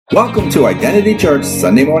Welcome to Identity Church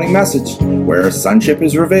Sunday Morning Message, where sonship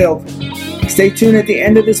is revealed. Stay tuned at the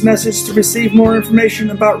end of this message to receive more information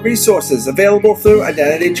about resources available through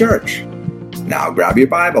Identity Church. Now grab your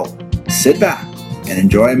Bible, sit back, and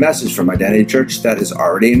enjoy a message from Identity Church that is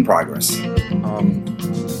already in progress.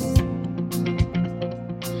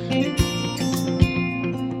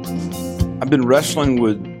 I've been wrestling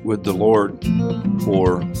with the Lord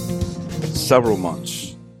for several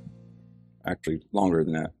months, actually longer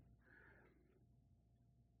than that.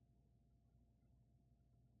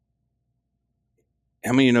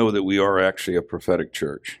 How many of you know that we are actually a prophetic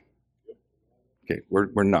church? Okay,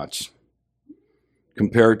 we're nuts.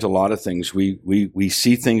 Compared to a lot of things, we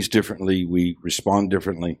see things differently, we respond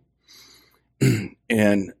differently.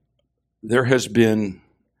 And there has been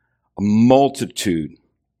a multitude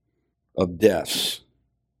of deaths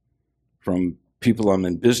from people I'm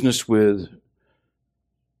in business with,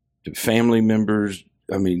 to family members,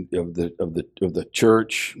 of the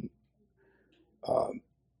church,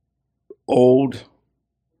 old,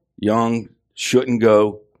 young, shouldn't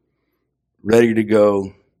go, ready to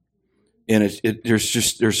go, and there's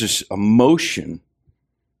this emotion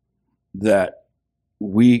that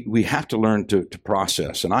we have to learn to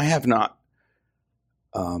process, and I have not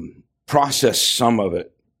processed some of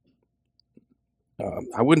it.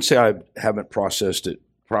 I wouldn't say I haven't processed it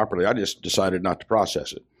properly. I just decided not to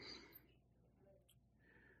process it.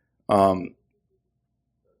 And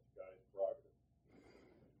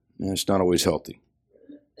it's not always healthy.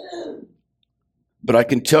 But I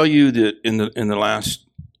can tell you that in the last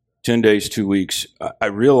 10 days, 2 weeks, I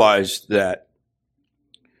realized that,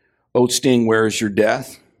 oh, sting, where is your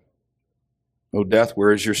death? Oh, death,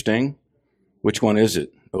 where is your sting? Which one is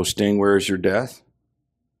it? Oh, sting, where is your death?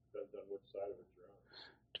 Depends on which side of it you're on.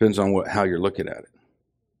 Depends on how you're looking at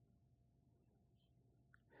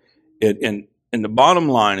it. And the bottom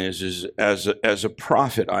line is as a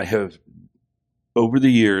prophet, I have over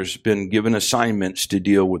the years been given assignments to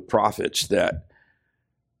deal with prophets that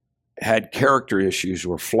had character issues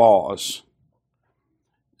or flaws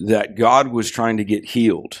that God was trying to get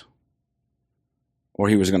healed, or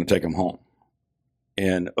he was going to take them home.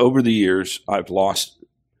 And over the years, I've lost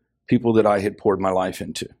people that I had poured my life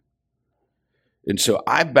into. And so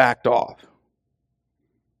I backed off.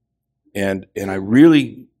 And I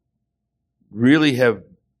really have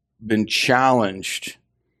been challenged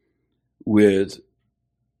with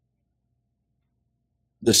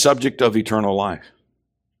the subject of eternal life.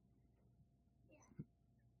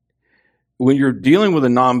 When you're dealing with a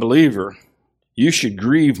non-believer, you should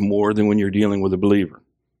grieve more than when you're dealing with a believer.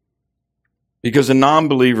 Because a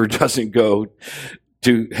non-believer doesn't go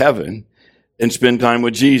to heaven and spend time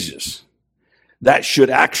with Jesus. That should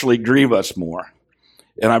actually grieve us more.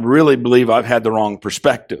 And I really believe I've had the wrong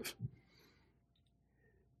perspective.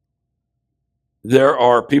 There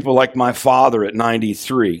are people like my father at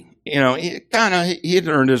 93. He had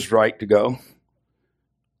earned his right to go.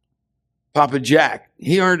 Papa Jack,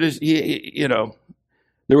 he earned his,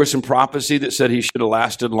 there was some prophecy that said he should have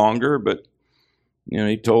lasted longer, but,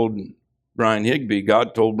 he told Brian Higbee,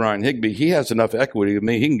 God told Brian Higbee, he has enough equity with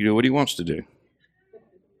me, he can do what he wants to do.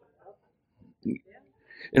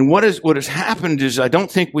 And what has happened is I don't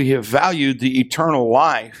think we have valued the eternal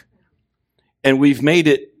life, and we've made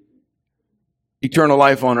it eternal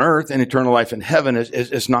life on earth and eternal life in heaven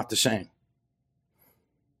is not the same.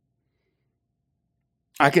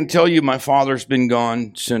 I can tell you my father's been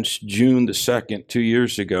gone since June the 2nd, 2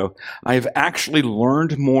 years ago. I have actually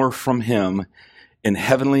learned more from him in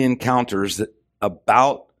heavenly encounters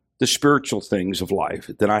about the spiritual things of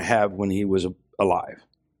life than I have when he was alive.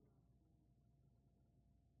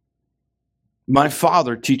 My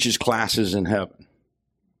father teaches classes in heaven.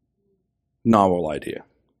 Novel idea.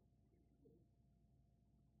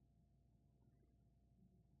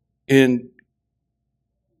 And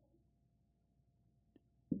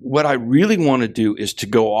what I really want to do is to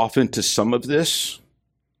go off into some of this.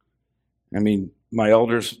 I mean, my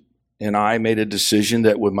elders and I made a decision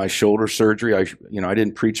that with my shoulder surgery, I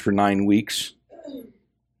didn't preach for 9 weeks,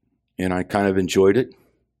 and I kind of enjoyed it.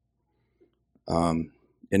 And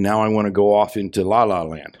now I want to go off into La La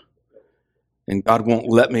Land. And God won't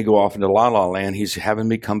let me go off into La La Land. He's having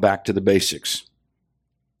me come back to the basics.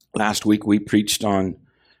 Last week we preached on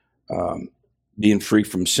being free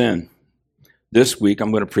from sin. This week,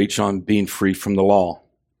 I'm going to preach on being free from the law.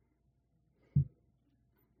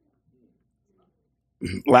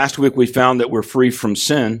 Last week, we found that we're free from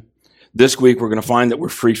sin. This week, we're going to find that we're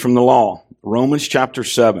free from the law. Romans chapter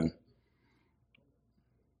 7.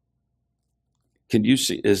 Can you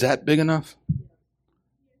see? Is that big enough?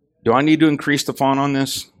 Do I need to increase the font on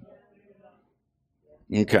this?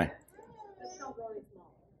 Okay.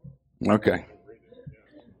 Okay.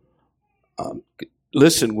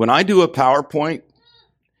 Listen, when I do a PowerPoint,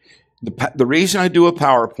 the reason I do a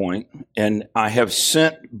PowerPoint, and I have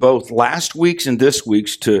sent both last week's and this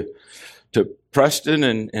week's to Preston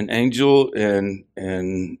and Angel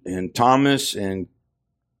and Thomas and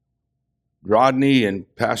Rodney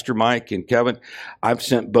and Pastor Mike and Kevin, I've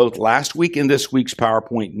sent both last week and this week's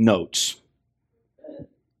PowerPoint notes.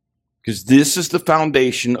 Because this is the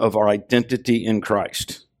foundation of our identity in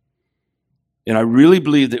Christ. And I really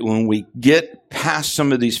believe that when we get past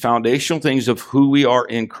some of these foundational things of who we are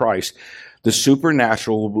in Christ, the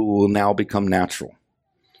supernatural will now become natural.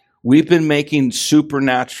 We've been making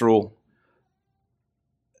supernatural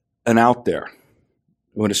an out there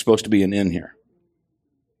when it's supposed to be an in here.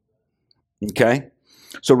 Okay?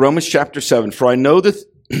 So Romans chapter 7, for I know that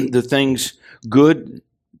the things good,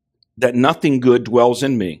 that nothing good dwells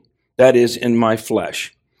in me, that is, in my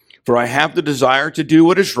flesh. For I have the desire to do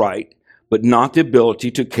what is right, but not the ability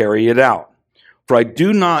to carry it out. For I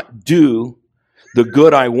do not do the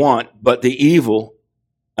good I want, but the evil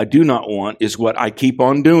I do not want is what I keep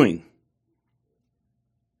on doing.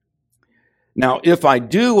 Now, if I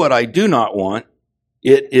do what I do not want,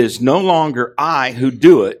 it is no longer I who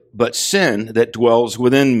do it, but sin that dwells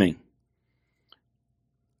within me.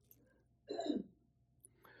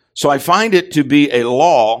 So I find it to be a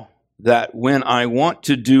law that when I want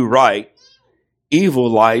to do right, evil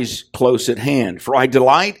lies close at hand. For I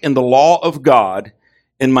delight in the law of God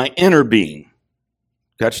in my inner being.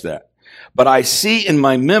 Catch that. But I see in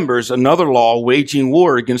my members another law waging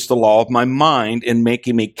war against the law of my mind and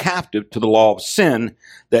making me captive to the law of sin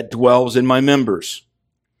that dwells in my members.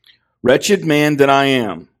 Wretched man that I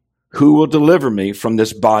am, who will deliver me from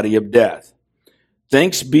this body of death?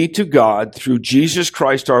 Thanks be to God through Jesus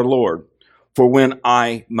Christ our Lord. For when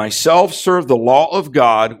I myself serve the law of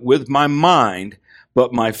God with my mind,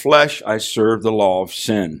 but my flesh I serve the law of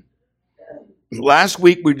sin. Last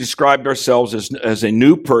week we described ourselves as a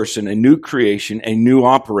new person, a new creation, a new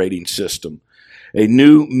operating system, a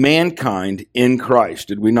new mankind in Christ.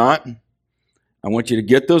 Did we not? I want you to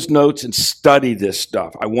get those notes and study this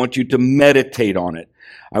stuff. I want you to meditate on it.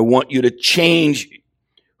 I want you to change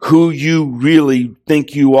who you really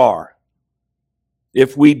think you are.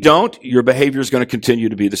 If we don't, your behavior is going to continue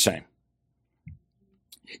to be the same.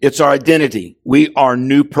 It's our identity. We are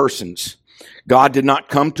new persons. God did not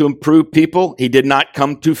come to improve people. He did not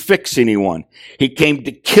come to fix anyone. He came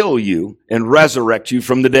to kill you and resurrect you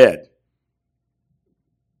from the dead.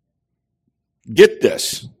 Get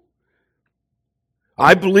this.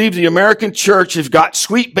 I believe the American church has got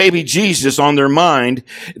sweet baby Jesus on their mind,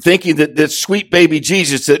 thinking that this sweet baby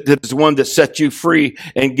Jesus that is the one that set you free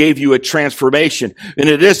and gave you a transformation. And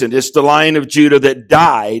it isn't. It's the Lion of Judah that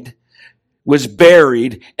died, was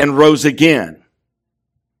buried, and rose again.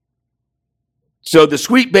 So the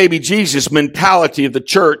sweet baby Jesus mentality of the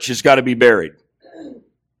church has got to be buried.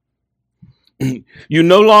 You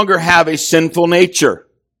no longer have a sinful nature.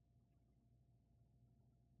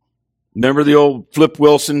 Remember the old Flip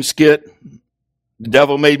Wilson skit? The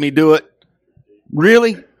devil made me do it.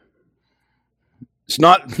 Really? It's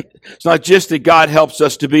not just that God helps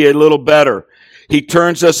us to be a little better. He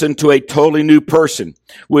turns us into a totally new person.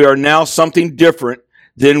 We are now something different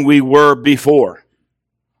than we were before.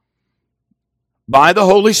 By the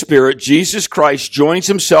Holy Spirit, Jesus Christ joins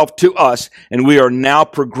himself to us, and we are now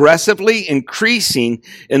progressively increasing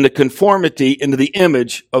in the conformity into the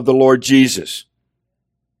image of the Lord Jesus.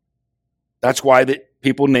 That's why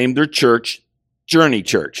people named their church Journey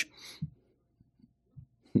Church.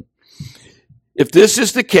 If this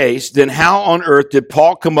is the case, then how on earth did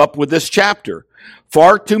Paul come up with this chapter?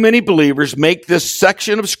 Far too many believers make this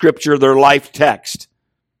section of Scripture their life text.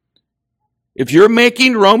 If you're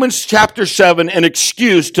making Romans chapter 7 an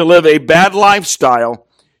excuse to live a bad lifestyle,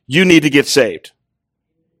 you need to get saved.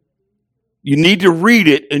 You need to read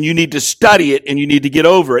it, and you need to study it, and you need to get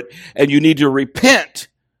over it, and you need to repent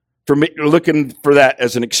for looking for that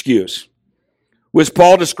as an excuse. Was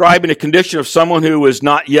Paul describing a condition of someone who was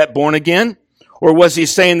not yet born again? Or was he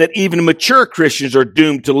saying that even mature Christians are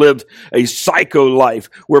doomed to live a psycho life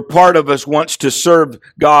where part of us wants to serve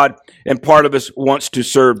God and part of us wants to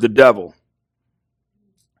serve the devil?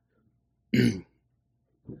 He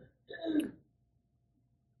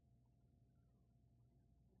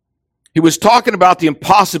was talking about the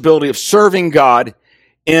impossibility of serving God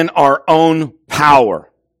in our own power.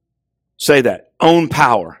 Say that, own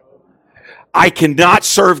power. I cannot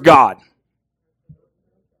serve God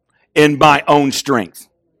in my own strength.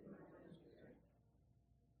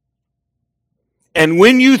 And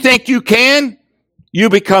when you think you can, you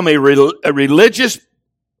become a religious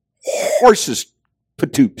horse's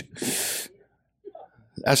patoot.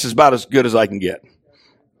 That's about as good as I can get.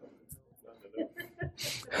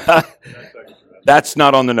 That's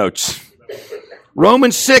not on the notes.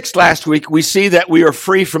 Romans 6 last week, we see that we are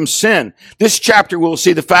free from sin. This chapter we'll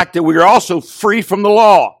see the fact that we are also free from the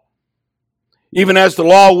law. Even as the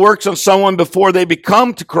law works on someone before they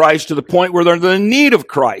become to Christ to the point where they're in need of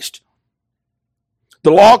Christ.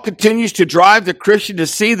 The law continues to drive the Christian to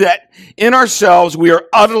see that in ourselves we are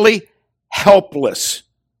utterly helpless.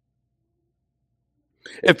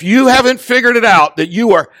 If you haven't figured it out that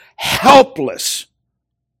you are helpless,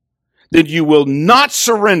 then you will not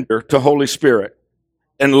surrender to Holy Spirit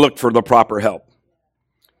and look for the proper help.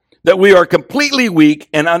 That we are completely weak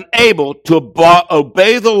and unable to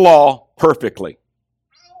obey the law perfectly.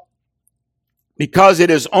 Because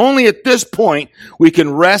it is only at this point we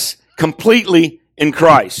can rest completely in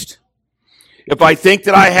Christ. If I think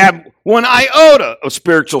that I have one iota of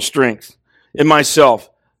spiritual strength in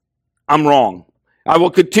myself, I'm wrong. I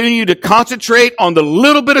will continue to concentrate on the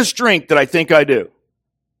little bit of strength that I think I do.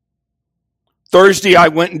 Thursday, I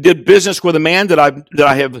went and did business with a man that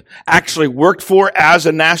I have actually worked for as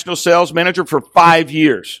a national sales manager for 5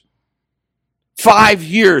 years. 5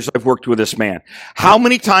 years I've worked with this man. How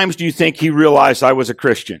many times do you think he realized I was a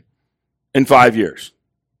Christian in 5 years?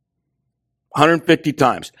 150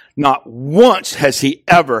 times. Not once has he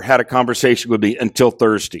ever had a conversation with me until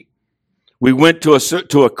Thursday. We went to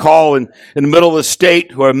a call in the middle of the state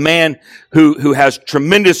to a man who has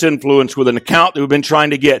tremendous influence with an account that we've been trying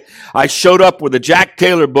to get. I showed up with a Jack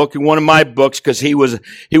Taylor book in one of my books because he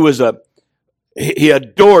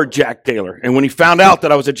adored Jack Taylor. And when he found out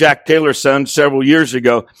that I was a Jack Taylor son several years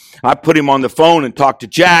ago, I put him on the phone and talked to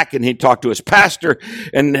Jack, and he talked to his pastor,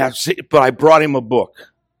 but I brought him a book.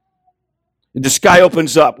 And this guy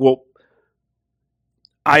opens up. Well,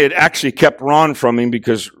 I had actually kept Ron from him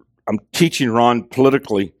because I'm teaching Ron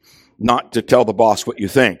politically not to tell the boss what you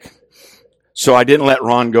think. So I didn't let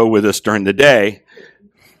Ron go with us during the day.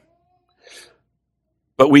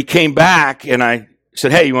 But we came back and I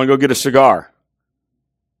said, hey, you want to go get a cigar?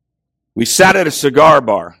 We sat at a cigar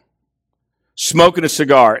bar, smoking a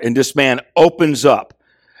cigar, and this man opens up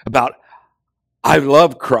about, I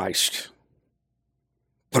love Christ,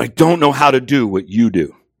 but I don't know how to do what you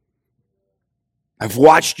do. I've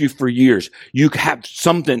watched you for years. You have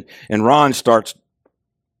something. And Ron starts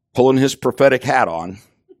pulling his prophetic hat on.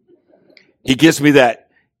 He gives me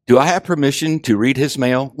that, do I have permission to read his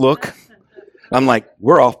mail look? I'm like,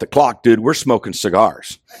 we're off the clock, dude. We're smoking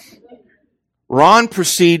cigars. Ron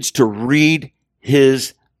proceeds to read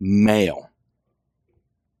his mail.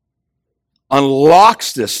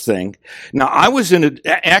 Unlocks this thing. Now,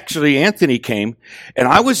 actually, Anthony came, and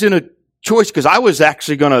I was in a choice because I was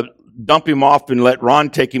actually going to dump him off and let Ron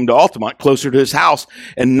take him to Altamont, closer to his house,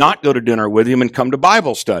 and not go to dinner with him and come to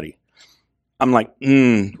Bible study. I'm like,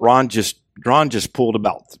 Ron just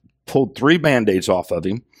pulled 3 Band-Aids off of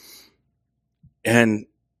him. And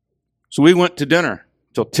so we went to dinner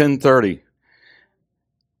till 10:30.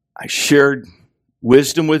 I shared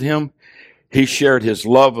wisdom with him. He shared his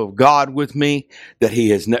love of God with me, that he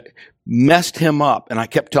has messed him up. And I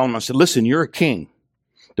kept telling him, I said, listen, you're a king.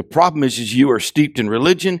 The problem is you are steeped in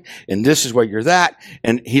religion, and this is where you're that.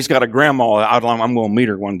 And he's got a grandma out. I'm going to meet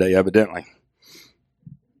her one day, evidently.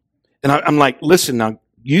 And I'm like, listen, now,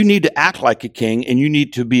 you need to act like a king, and you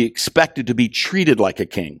need to be expected to be treated like a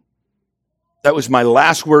king. That was my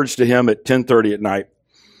last words to him at 10:30 at night.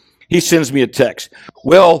 He sends me a text.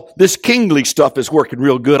 Well, this kingly stuff is working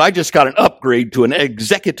real good. I just got an upgrade to an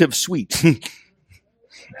executive suite.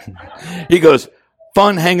 He goes,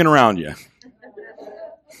 fun hanging around you.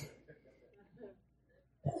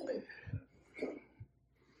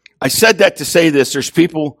 I said that to say this. There's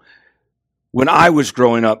people, when I was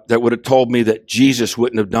growing up, that would have told me that Jesus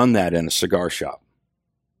wouldn't have done that in a cigar shop.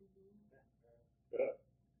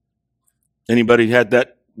 Anybody had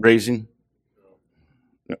that raising?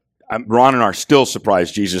 Ron and I are still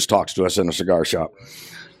surprised Jesus talks to us in a cigar shop.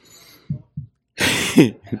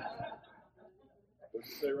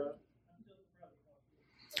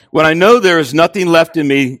 When I know there is nothing left in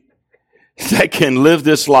me that can live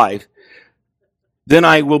this life, then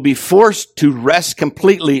I will be forced to rest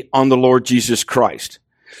completely on the Lord Jesus Christ.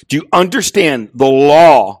 Do you understand? The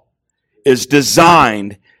law is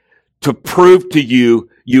designed to prove to you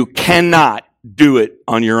you cannot do it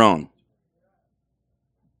on your own.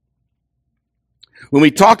 When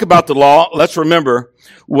we talk about the law, let's remember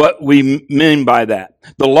what we mean by that.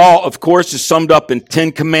 The law, of course, is summed up in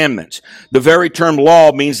 10 commandments. The very term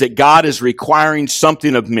law means that God is requiring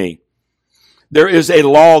something of me. There is a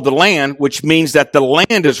law of the land, which means that the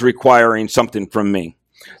land is requiring something from me.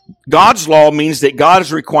 God's law means that God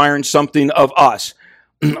is requiring something of us.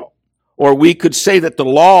 Or we could say that the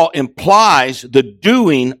law implies the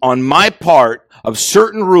doing on my part of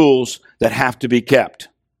certain rules that have to be kept.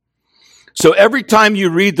 So every time you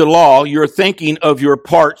read the law, you're thinking of your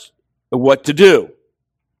part of what to do.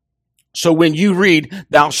 So when you read,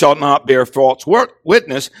 thou shalt not bear false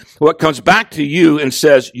witness, what comes back to you and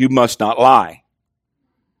says, you must not lie.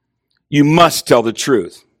 You must tell the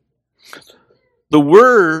truth. The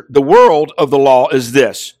world of the law is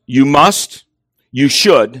this: you must, you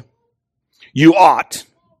should, you ought,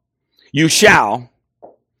 you shall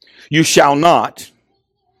not.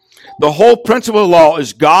 The whole principle of law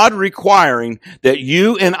is God requiring that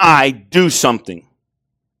you and I do something.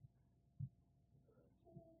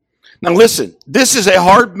 Now listen, this is a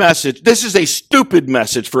hard message. This is a stupid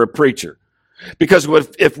message for a preacher. Because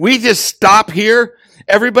if we just stop here,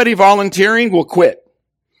 everybody volunteering will quit.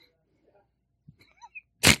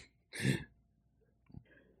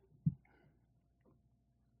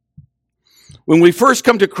 When we first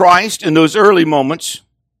come to Christ in those early moments,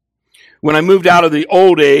 when I moved out of the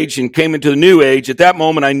old age and came into the new age, at that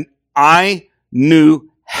moment I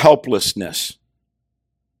knew helplessness.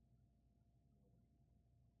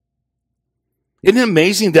 Isn't it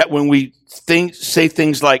amazing that when we say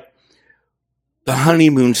things like the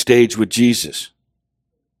honeymoon stage with Jesus,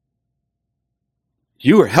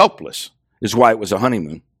 you were helpless, is why it was a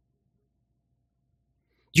honeymoon.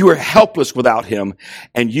 You were helpless without him,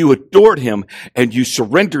 and you adored him, and you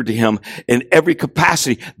surrendered to him in every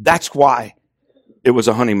capacity. That's why it was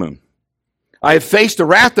a honeymoon. I have faced the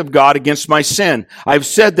wrath of God against my sin. I've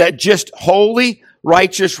said that just holy,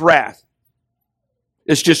 righteous wrath.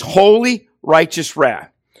 It's just holy, righteous wrath.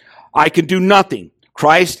 I can do nothing.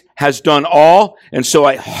 Christ has done all, and so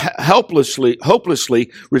I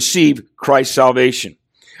hopelessly receive Christ's salvation.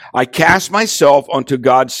 I cast myself onto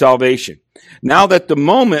God's salvation. Now that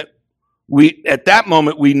at that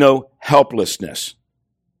moment we know helplessness.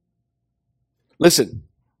 Listen,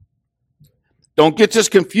 don't get this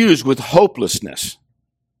confused with hopelessness.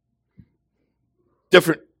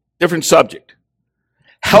 Different subject.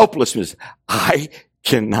 Helplessness. I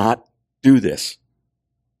cannot do this.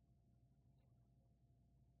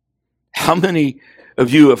 How many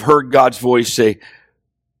of you have heard God's voice say,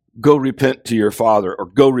 go repent to your father, or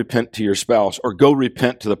go repent to your spouse, or go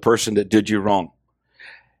repent to the person that did you wrong?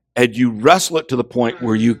 And you wrestle it to the point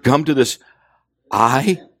where you come to this,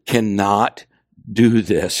 I cannot do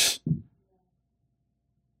this.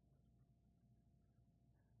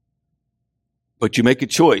 But you make a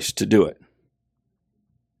choice to do it.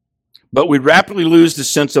 But we rapidly lose the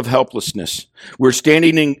sense of helplessness. We're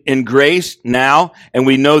standing in grace now, and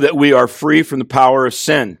we know that we are free from the power of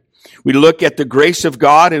sin. We look at the grace of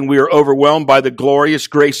God, and we are overwhelmed by the glorious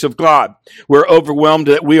grace of God. We're overwhelmed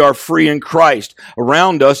that we are free in Christ.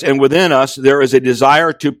 Around us and within us, there is a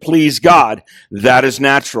desire to please God. That is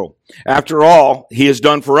natural. After all he has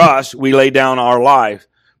done for us, we lay down our life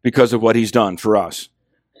because of what he's done for us.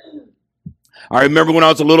 I remember when I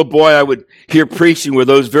was a little boy, I would hear preaching with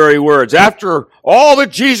those very words. After all that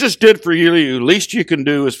Jesus did for you, the least you can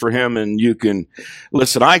do is for him, and you can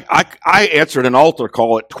listen. I answered an altar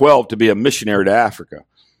call at 12 to be a missionary to Africa.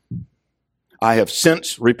 I have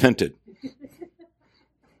since repented.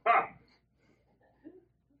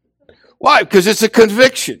 Why? Because it's a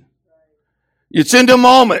conviction. It's in the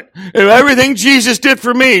moment. And everything Jesus did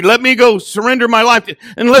for me, let me go surrender my life.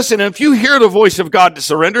 And listen, if you hear the voice of God to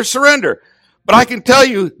surrender, surrender. But I can tell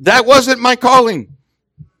you, that wasn't my calling.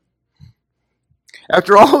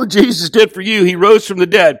 After all that Jesus did for you, he rose from the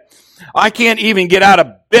dead. I can't even get out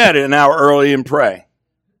of bed an hour early and pray.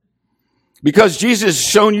 Because Jesus has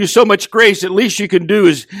shown you so much grace, at least you can do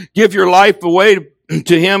is give your life away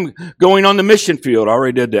to him going on the mission field. I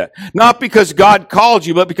already did that. Not because God called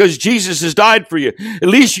you, but because Jesus has died for you. At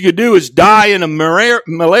least you could do is die in a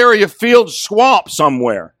malaria-filled swamp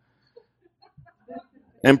somewhere.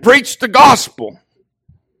 And preach the gospel.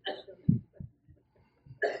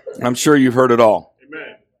 I'm sure you've heard it all.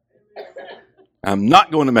 Amen. I'm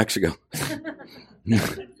not going to Mexico.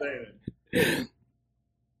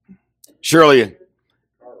 Surely,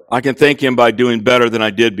 I can thank him by doing better than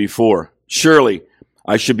I did before. Surely,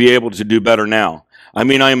 I should be able to do better now. I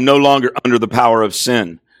mean, I am no longer under the power of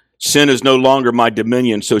sin. Sin is no longer my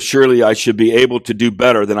dominion, so surely I should be able to do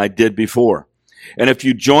better than I did before. And if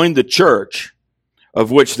you join the church, of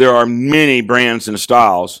which there are many brands and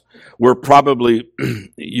styles, you're probably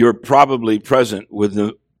presented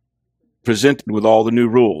with all the new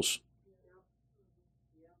rules.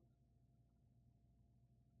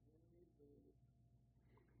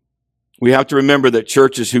 We have to remember that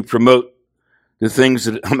churches who promote the things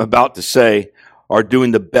that I'm about to say are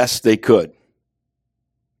doing the best they could.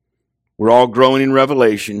 We're all growing in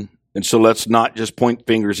revelation, and so let's not just point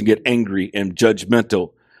fingers and get angry and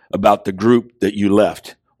judgmental about the group that you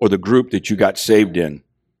left or the group that you got saved in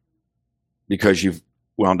because you've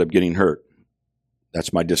wound up getting hurt.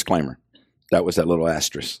 That's my disclaimer. That was that little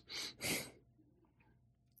asterisk.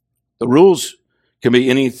 The rules can be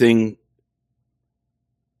anything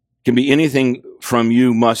from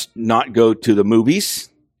you must not go to the movies,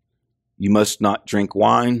 you must not drink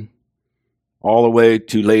wine, all the way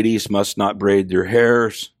to ladies must not braid their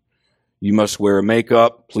hairs, you must wear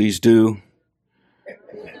makeup, please do.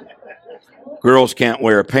 Girls can't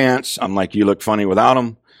wear pants. I'm like, you look funny without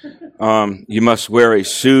them. You must wear a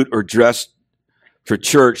suit or dress for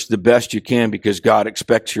church the best you can because God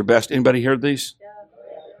expects your best. Anybody heard these?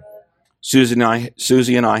 Susie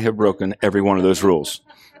and I have broken every one of those rules.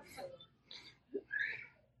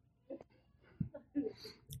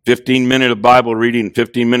 15 minutes of Bible reading,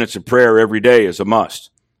 15 minutes of prayer every day is a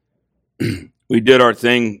must. We did our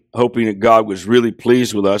thing hoping that God was really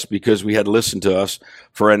pleased with us because we had listened to us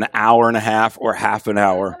for an hour and a half or half an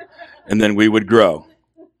hour, and then we would grow.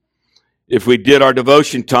 If we did our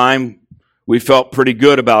devotion time, we felt pretty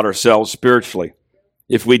good about ourselves spiritually.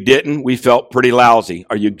 If we didn't, we felt pretty lousy.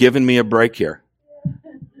 Are you giving me a break here?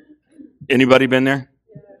 Anybody been there?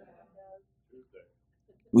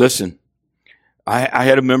 Listen, I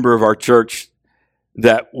had a member of our church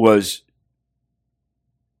that was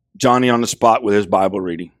Johnny on the spot with his Bible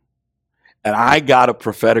reading. And I got a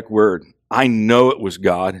prophetic word. I know it was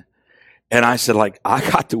God. And I said,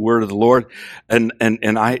 I got the word of the Lord. And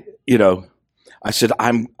I said,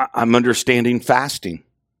 I'm understanding fasting.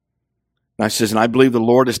 And I says, and I believe the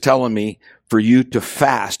Lord is telling me for you to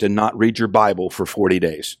fast and not read your Bible for 40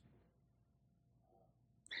 days.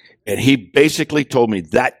 And he basically told me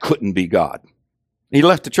that couldn't be God. He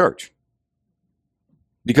left the church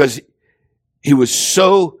because he was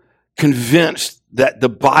so convinced that the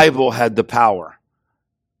Bible had the power.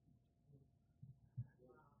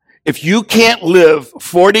 If you can't live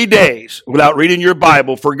 40 days without reading your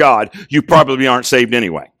Bible for God, you probably aren't saved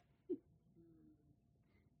anyway.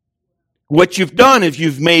 What you've done is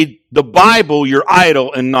you've made the Bible your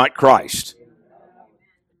idol and not Christ.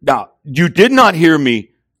 Now, you did not hear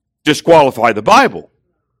me disqualify the Bible.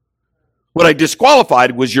 What I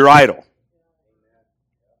disqualified was your idol.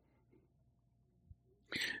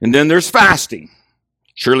 And then there's fasting.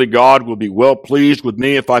 Surely God will be well pleased with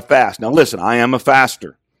me if I fast. Now listen, I am a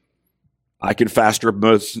faster. I can faster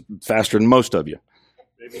than most of you.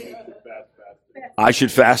 Maybe you should fast fasting. I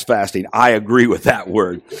should fast fasting. I agree with that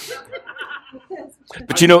word.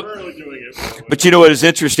 But you know what is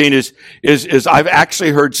interesting is I've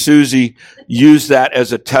actually heard Susie use that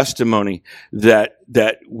as a testimony that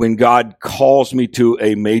when God calls me to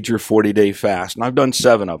a major 40-day fast, and I've done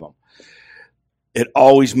 7 of them, it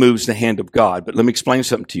always moves the hand of God. But let me explain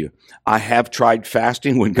something to you. I have tried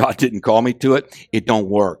fasting when God didn't call me to it. It don't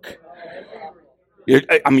work.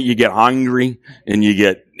 You get hungry and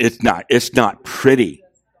it's not pretty.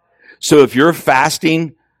 So if you're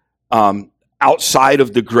fasting outside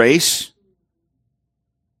of the grace,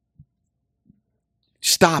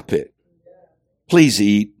 stop it. Please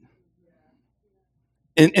eat.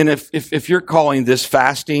 And if you're calling this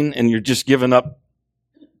fasting and you're just giving up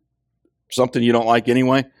something you don't like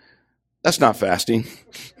anyway, that's not fasting.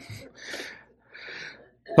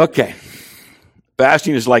 Okay.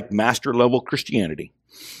 Fasting is like master level Christianity.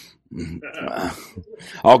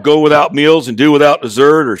 I'll go without meals and do without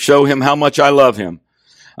dessert or show him how much I love him.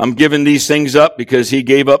 I'm giving these things up because he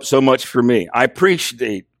gave up so much for me. I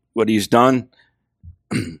appreciate what he's done,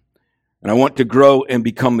 and I want to grow and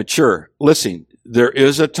become mature. Listen, there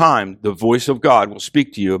is a time the voice of God will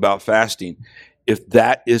speak to you about fasting if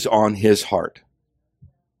that is on his heart.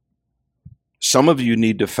 Some of you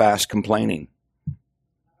need to fast complaining.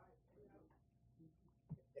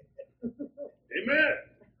 Amen.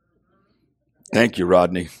 Thank you,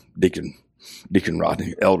 Rodney. Deacon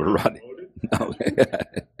Rodney, Elder Rodney.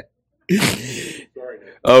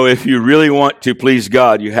 Oh, if you really want to please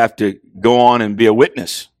God, you have to go on and be a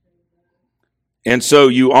witness. And so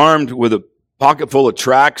you armed with a pocket full of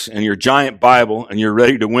tracts and your giant Bible, and you're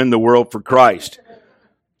ready to win the world for Christ.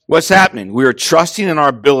 What's happening? We are trusting in our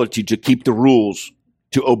ability to keep the rules,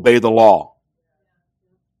 to obey the law.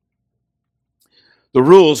 The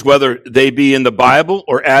rules, whether they be in the Bible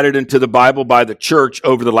or added into the Bible by the church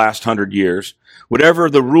over the last 100 years, whatever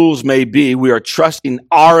the rules may be, we are trusting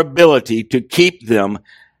our ability to keep them.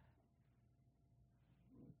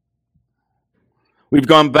 We've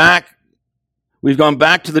gone back. We've gone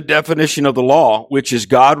back to the definition of the law, which is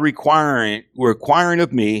God requiring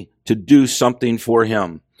of me to do something for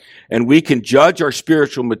him. And we can judge our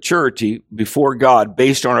spiritual maturity before God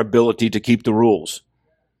based on our ability to keep the rules.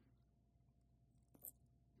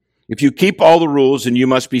 If you keep all the rules, then you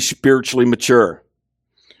must be spiritually mature.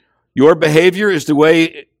 Your behavior is the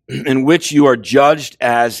way in which you are judged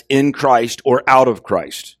as in Christ or out of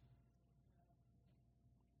Christ.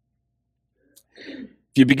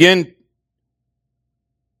 If you begin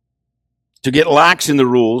to get lax in the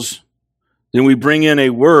rules, then we bring in a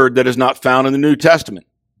word that is not found in the New Testament,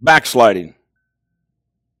 backsliding.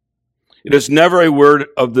 It is never a word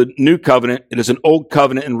of the New Covenant. It is an Old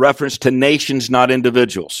Covenant in reference to nations, not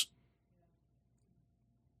individuals.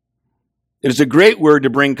 It is a great word to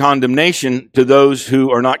bring condemnation to those who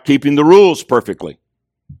are not keeping the rules perfectly.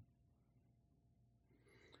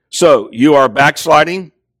 So, you are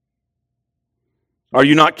backsliding? Are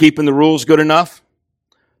you not keeping the rules good enough?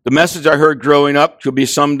 The message I heard growing up could be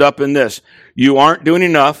summed up in this: you aren't doing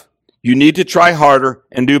enough, you need to try harder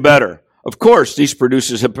and do better. Of course, this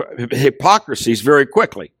produces hypocrisies very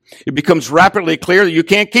quickly. It becomes rapidly clear that you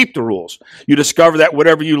can't keep the rules. You discover that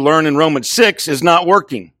whatever you learn in Romans 6 is not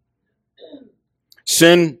working.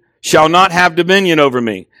 Sin shall not have dominion over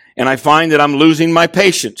me, and I find that I'm losing my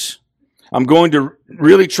patience. I'm going to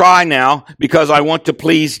really try now because I want to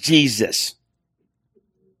please Jesus.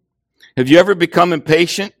 Have you ever become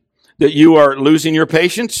impatient that you are losing your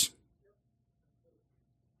patience?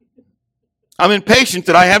 I'm impatient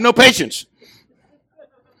that I have no patience.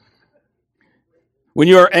 When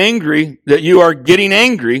you are angry that you are getting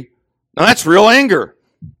angry, now that's real anger.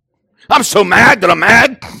 I'm so mad that I'm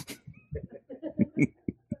mad.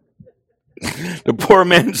 The poor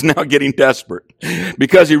man's now getting desperate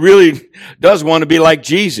because he really does want to be like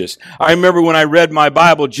Jesus. I remember when I read my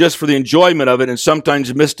Bible just for the enjoyment of it and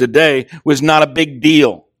sometimes missed a day was not a big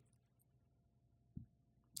deal.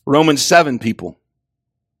 Romans 7 people.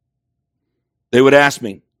 They would ask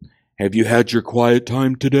me, have you had your quiet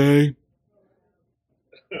time today?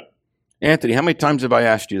 Anthony, how many times have I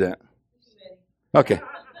asked you that? Okay.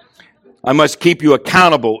 I must keep you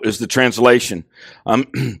accountable is the translation.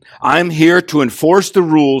 I'm here to enforce the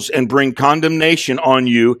rules and bring condemnation on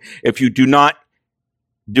you if you do not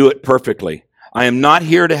do it perfectly. I am not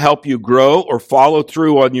here to help you grow or follow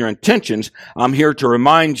through on your intentions. I'm here to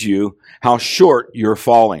remind you how short you're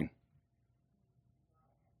falling.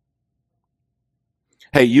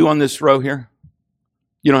 Hey, you on this row here,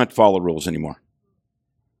 you don't have to follow rules anymore.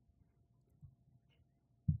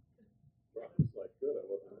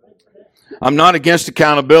 I'm not against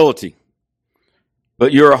accountability,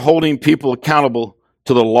 but you're holding people accountable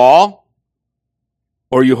to the law,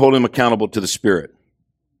 or you hold them accountable to the Spirit.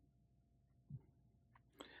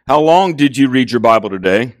 How long did you read your Bible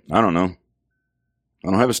today? I don't know. I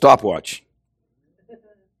don't have a stopwatch.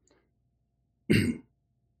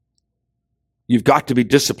 You've got to be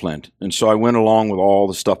disciplined. And so I went along with all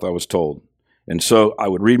the stuff I was told. And so I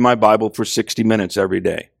would read my Bible for 60 minutes every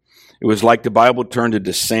day. It was like the Bible turned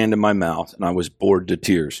into sand in my mouth, and I was bored to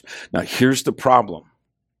tears. Now, here's the problem.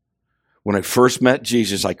 When I first met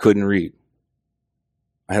Jesus, I couldn't read.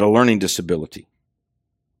 I had a learning disability.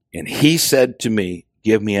 And he said to me,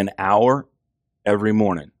 give me an hour every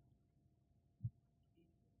morning.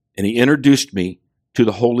 And he introduced me to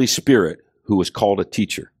the Holy Spirit, who was called a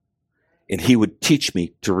teacher. And he would teach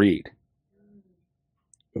me to read.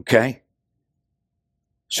 Okay?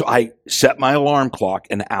 So I set my alarm clock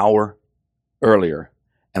an hour earlier,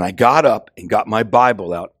 and I got up and got my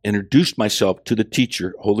Bible out, introduced myself to the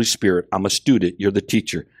teacher, Holy Spirit. I'm a student. You're the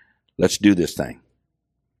teacher. Let's do this thing.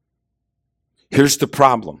 Here's the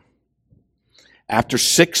problem. After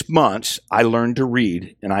 6 months, I learned to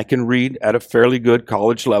read, and I can read at a fairly good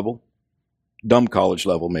college level, dumb college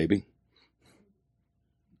level maybe.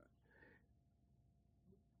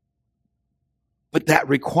 But that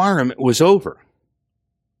requirement was over.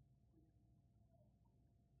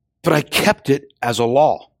 But I kept it as a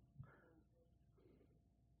law.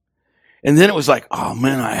 And then it was like, oh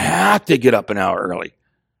man, I have to get up an hour early.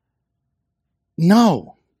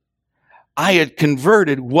 No. I had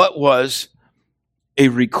converted what was a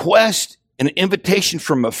request, an invitation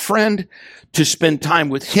from a friend to spend time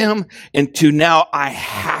with him, into now I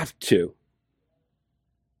have to.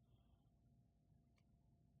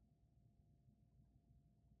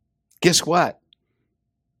 Guess what?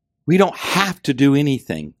 We don't have to do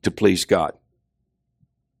anything to please God.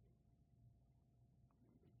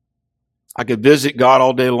 I could visit God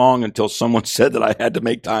all day long until someone said that I had to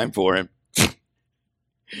make time for him.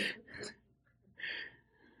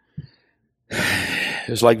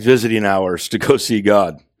 It's like visiting hours to go see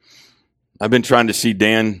God. I've been trying to see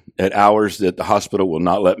Dan at hours that the hospital will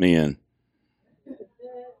not let me in.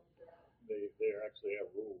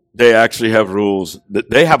 They actually have rules.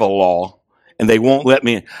 They have a law, and they won't let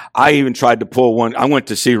me in. I even tried to pull one. I went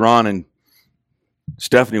to see Ron and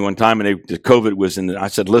Stephanie one time, and the COVID was in. I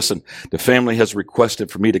said, listen, the family has requested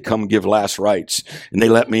for me to come and give last rites, and they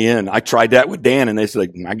let me in. I tried that with Dan, and they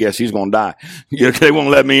said, I guess he's going to die. They won't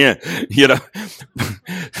let me in.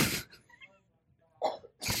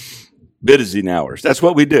 Visiting hours. That's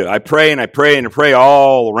what we do. I pray and I pray and I pray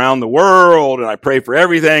all around the world, and I pray for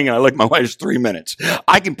everything, and I look at my wife's 3 minutes.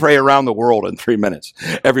 I can pray around the world in 3 minutes.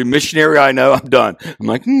 Every missionary I know, I'm done. I'm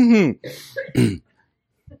like,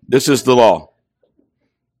 This is the law.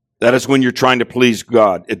 That is when you're trying to please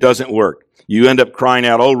God. It doesn't work. You end up crying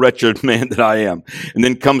out, oh, wretched man that I am. And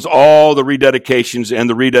then comes all the rededications and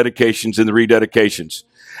the rededications and the rededications.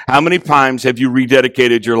 How many times have you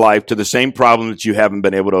rededicated your life to the same problem that you haven't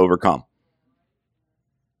been able to overcome?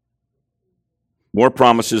 More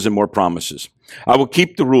promises and more promises. I will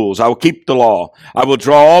keep the rules. I will keep the law. I will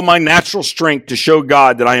draw all my natural strength to show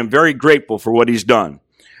God that I am very grateful for what he's done.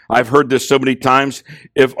 I've heard this so many times.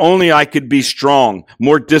 If only I could be strong,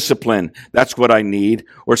 more disciplined. That's what I need.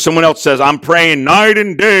 Or someone else says, I'm praying night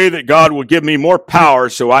and day that God will give me more power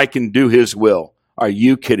so I can do his will. Are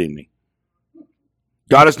you kidding me?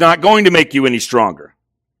 God is not going to make you any stronger.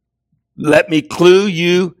 Let me clue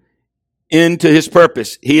you into his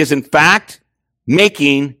purpose. He is in fact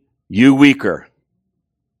making you weaker.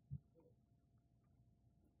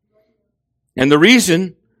 And the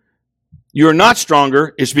reason you are not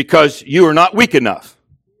stronger is because you are not weak enough.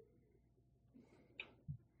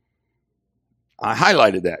 I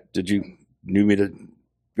highlighted that. Did you need me to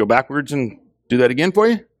go backwards and do that again for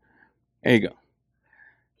you? There you go.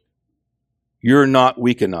 You're not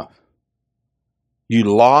weak enough. You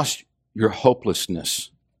lost your hopelessness.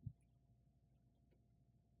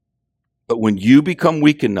 But when you become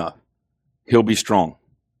weak enough, he'll be strong.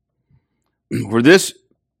 That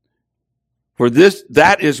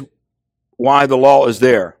is why the law is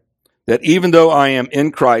there. That even though I am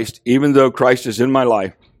in Christ, even though Christ is in my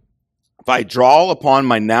life, if I draw upon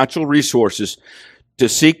my natural resources to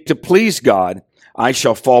seek to please God, I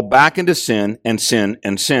shall fall back into sin and sin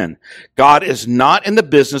and sin. God is not in the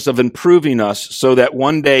business of improving us so that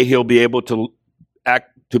one day he'll be able to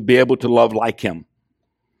love like him.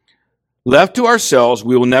 Left to ourselves,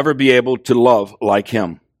 we will never be able to love like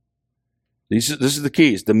him. This is the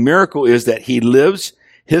keys. The miracle is that he lives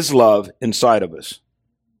his love inside of us.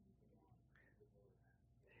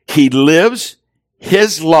 He lives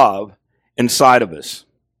his love inside of us.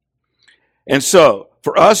 And so,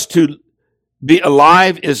 for us to be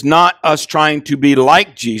alive is not us trying to be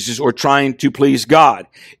like Jesus or trying to please God.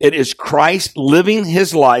 It is Christ living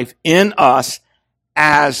his life in us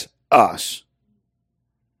as us.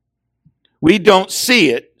 We don't see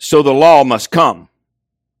it, so the law must come.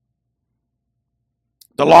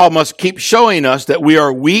 The law must keep showing us that we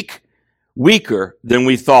are weaker than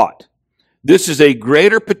we thought. This is a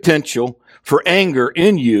greater potential for anger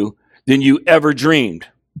in you than you ever dreamed.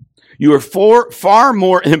 You are far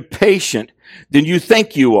more impatient than you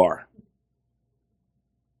think you are.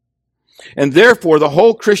 And therefore, the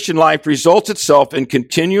whole Christian life results itself in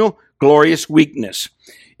continual glorious weakness.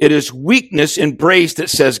 It is weakness embraced that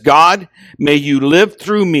says, God, may you live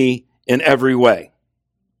through me in every way.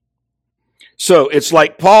 So it's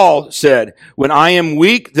like Paul said, when I am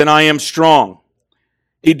weak, then I am strong.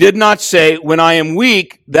 He did not say, when I am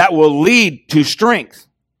weak, that will lead to strength.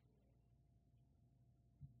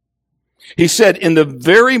 He said, in the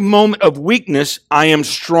very moment of weakness, I am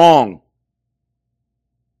strong.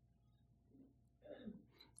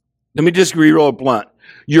 Let me just be real blunt.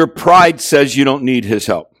 Your pride says you don't need his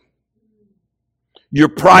help. Your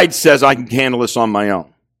pride says I can handle this on my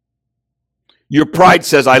own. Your pride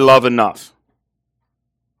says I love enough.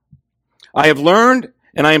 I have learned,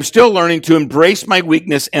 and I am still learning, to embrace my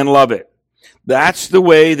weakness and love it. That's the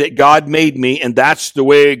way that God made me, and that's the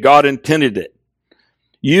way God intended it.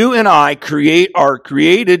 You and I are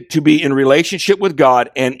created to be in relationship with God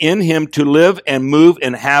and in him to live and move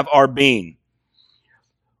and have our being.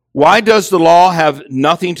 Why does the law have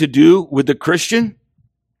nothing to do with the Christian?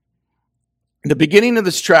 In the beginning of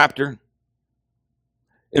this chapter,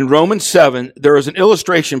 in Romans 7, there is an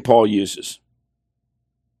illustration Paul uses.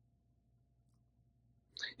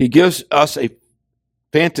 He gives us a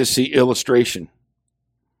fantasy illustration.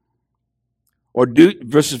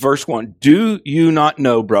 This is verse 1. Do you not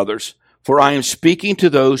know, brothers, for I am speaking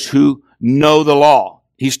to those who know the law.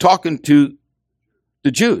 He's talking to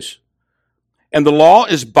the Jews. And the law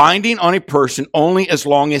is binding on a person only as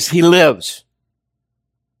long as he lives.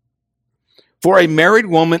 For a married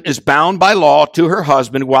woman is bound by law to her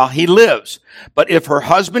husband while he lives. But if her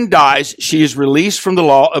husband dies, she is released from the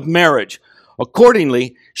law of marriage.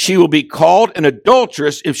 Accordingly, she will be called an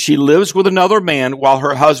adulteress if she lives with another man while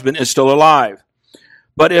her husband is still alive.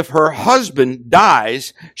 But if her husband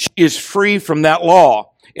dies, she is free from that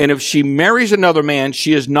law. And if she marries another man,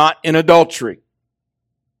 she is not in adultery.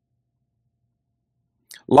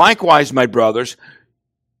 Likewise, my brothers,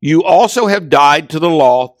 you also have died to the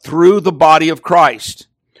law through the body of Christ,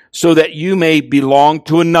 so that you may belong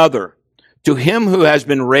to another, to him who has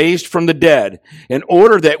been raised from the dead, in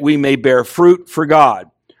order that we may bear fruit for God.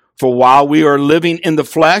 For while we are living in the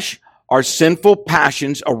flesh, our sinful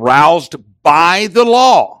passions aroused by the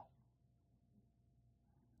law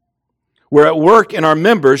were at work in our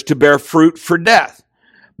members to bear fruit for death.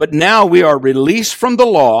 But now we are released from the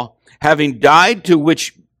law, having died to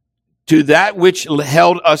that which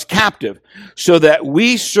held us captive, so that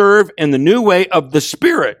we serve in the new way of the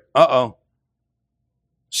Spirit.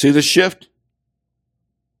 See the shift?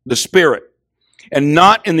 The Spirit. And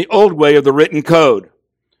not in the old way of the written code.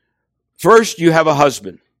 First, you have a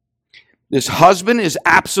husband. This husband is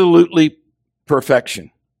absolutely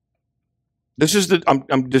perfection. This is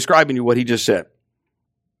I'm describing you what he just said.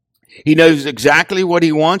 He knows exactly what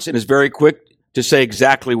he wants and is very quick to say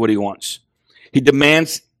exactly what he wants. His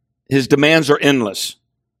demands are endless.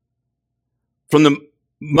 From the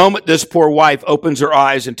moment this poor wife opens her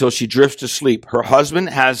eyes until she drifts to sleep, her husband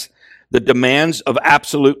has the demands of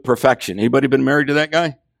absolute perfection. Anybody been married to that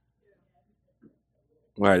guy?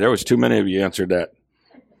 All right, there was too many of you answered that.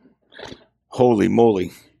 Holy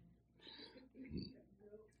moly.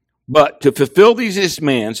 But to fulfill these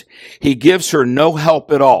demands, he gives her no help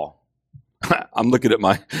at all. I'm looking at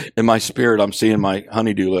in my spirit, I'm seeing my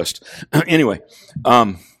honeydew list. Anyway,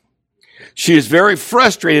 she is very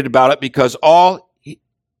frustrated about it because all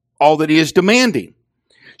that he is demanding.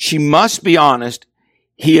 She must be honest.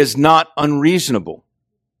 He is not unreasonable.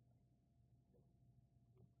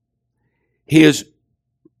 He is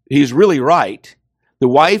really right. The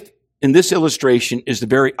wife in this illustration is the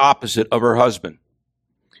very opposite of her husband.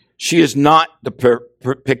 She is not the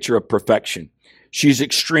picture of perfection. She's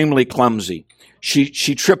extremely clumsy.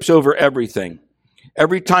 She trips over everything.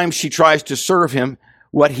 Every time she tries to serve him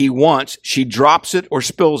what he wants, she drops it or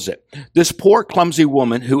spills it. This poor clumsy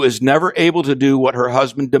woman who is never able to do what her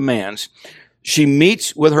husband demands, she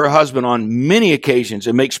meets with her husband on many occasions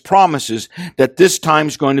and makes promises that this time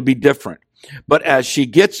is going to be different. But as she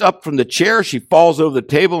gets up from the chair, she falls over the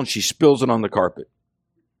table and she spills it on the carpet.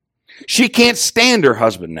 She can't stand her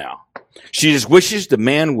husband now. She just wishes the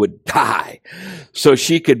man would die so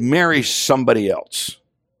she could marry somebody else.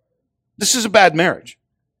 This is a bad marriage.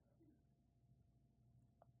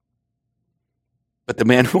 But the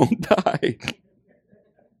man won't die.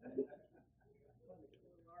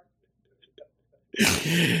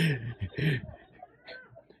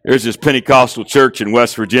 There's this Pentecostal church in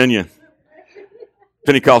West Virginia.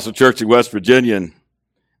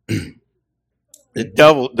 And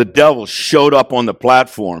the devil showed up on the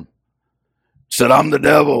platform, said, "I'm the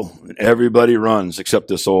devil." And everybody runs except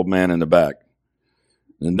this old man in the back.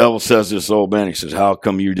 And the devil says to this old man, he says, "How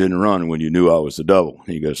come you didn't run when you knew I was the devil?"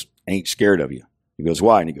 And he goes, "Ain't scared of you." He goes,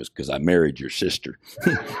 "Why?" And he goes, "Because I married your sister."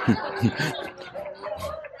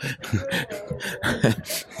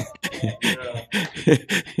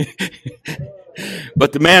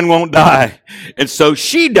 But the man won't die. And so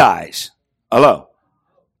she dies. Hello.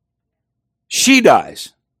 She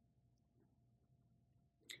dies.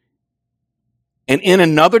 And in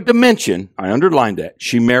another dimension, I underlined that,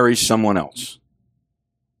 she marries someone else.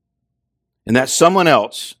 And that someone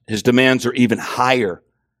else, his demands are even higher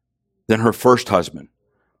than her first husband.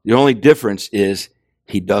 The only difference is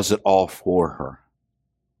he does it all for her.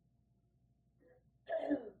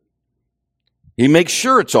 He makes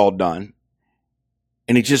sure it's all done,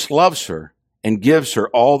 and he just loves her and gives her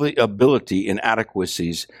all the ability and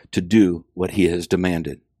adequacies to do what he has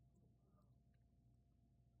demanded.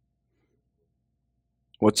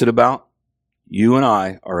 What's it about? You and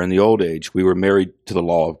I are in the old age. We were married to the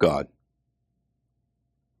law of God.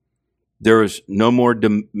 There is no more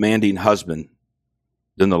demanding husband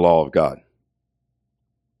than the law of God.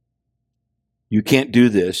 You can't do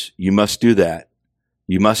this. You must do that.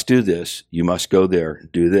 You must do this. You must go there.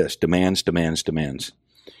 Do this. Demands, demands, demands.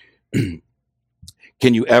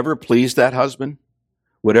 Can you ever please that husband?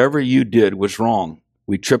 Whatever you did was wrong.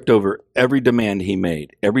 We tripped over every demand he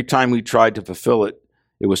made. Every time we tried to fulfill it,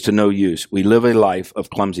 it was to no use. We live a life of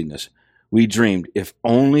clumsiness. We dreamed, if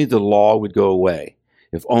only the law would go away,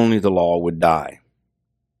 if only the law would die.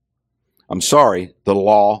 I'm sorry, the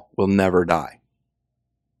law will never die.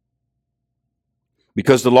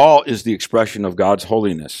 because the law is the expression of God's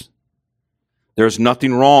holiness. There's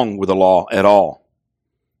nothing wrong with the law at all.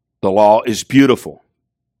 The law is beautiful.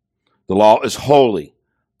 The law is holy.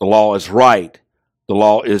 The law is right. The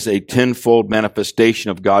law is a tenfold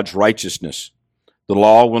manifestation of God's righteousness. The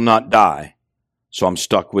law will not die, so I'm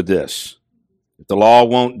stuck with this. If the law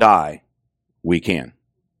won't die, we can.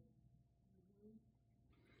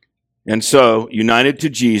 And so, united to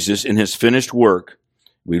Jesus in his finished work,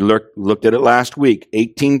 we looked at it last week,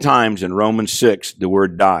 18 times in Romans 6, the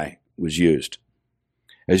word die was used.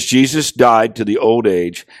 As Jesus died to the old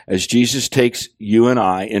age, as Jesus takes you and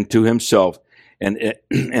I into himself and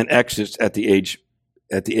exits at the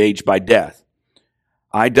age by death,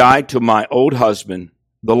 I die to my old husband,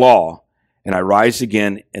 the law, and I rise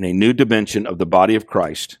again in a new dimension of the body of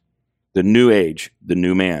Christ, the new age, the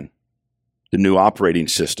new man, the new operating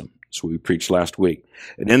system. That's what we preached last week.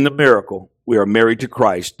 And in the miracle, we are married to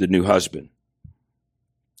Christ, the new husband.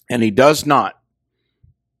 And he does not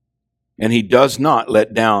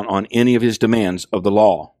let down on any of his demands of the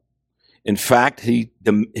law. In fact,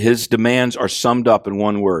 his demands are summed up in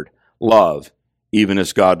one word: love, even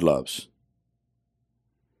as God loves.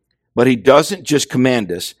 But he doesn't just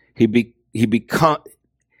command us, he becomes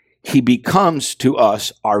to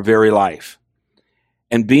us our very life.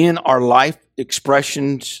 And being our life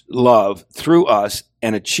expressions love through us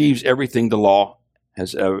and achieves everything the law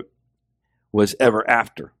was ever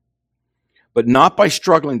after. But not by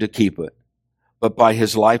struggling to keep it, but by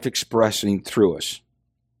his life expressing through us.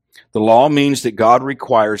 The law means that God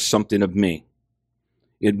requires something of me.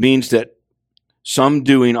 It means that some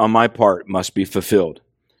doing on my part must be fulfilled.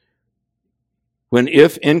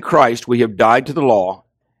 If in Christ we have died to the law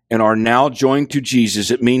and are now joined to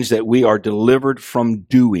Jesus, it means that we are delivered from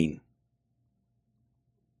doing.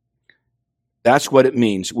 That's what it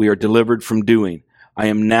means. We are delivered from doing. I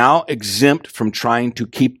am now exempt from trying to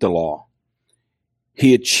keep the law.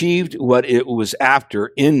 He achieved what it was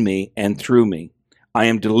after in me and through me. I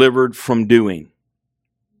am delivered from doing.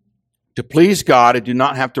 To please God, I do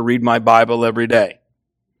not have to read my Bible every day.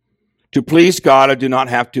 To please God, I do not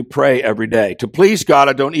have to pray every day. To please God,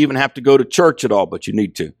 I don't even have to go to church at all, but you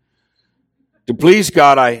need to. To please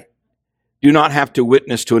God, I do not have to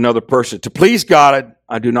witness to another person. To please God,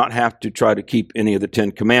 I do not have to try to keep any of the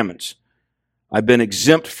 10 commandments. I've been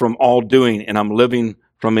exempt from all doing, and I'm living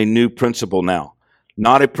from a new principle now.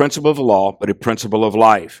 Not a principle of law, but a principle of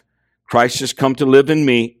life. Christ has come to live in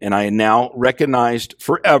me, and I now recognized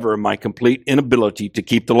forever my complete inability to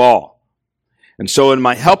keep the law. And so in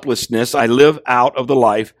my helplessness, I live out of the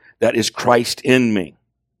life that is Christ in me.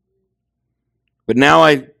 But now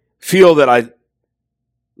I feel that I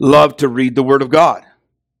love to read the Word of God.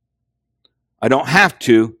 I don't have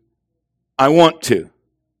to. I want to.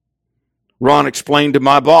 Ron explained to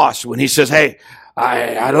my boss when he says, hey,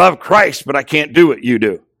 I love Christ, but I can't do what you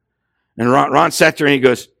do. And Ron sat there and he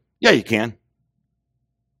goes, yeah, you can.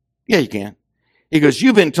 Yeah, you can. He goes,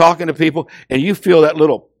 you've been talking to people and you feel that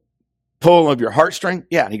little pull of your heartstring?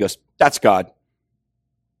 Yeah. And he goes, that's God.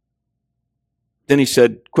 Then he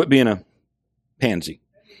said, quit being a pansy.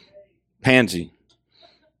 Pansy.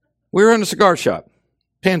 We were in a cigar shop.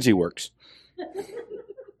 Pansy works.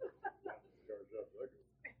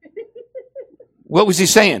 What was he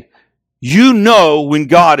saying? You know when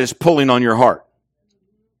God is pulling on your heart.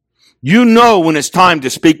 You know when it's time to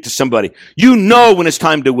speak to somebody. You know when it's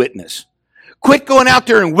time to witness. Quit going out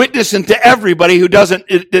there and witnessing to everybody who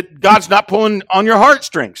that God's not pulling on your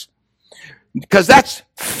heartstrings. Because that's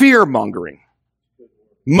fear-mongering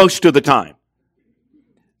most of the time.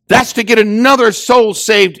 That's to get another soul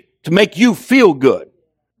saved to make you feel good.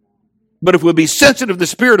 But if we'll be sensitive to the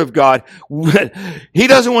Spirit of God, He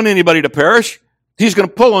doesn't want anybody to perish. He's going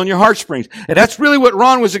to pull on your heartstrings. And that's really what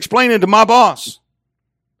Ron was explaining to my boss.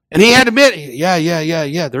 And he had to admit,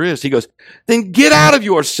 yeah, there is. He goes, then get out of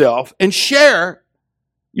yourself and share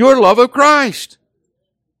your love of Christ.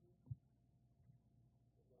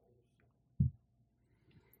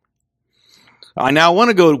 I now want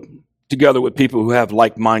to go together with people who have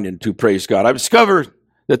like-minded to praise God. I've discovered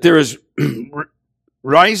that there is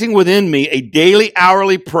rising within me a daily,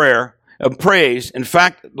 hourly prayer of praise. In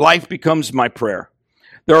fact, life becomes my prayer.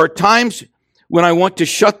 There are times when I want to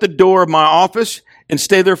shut the door of my office and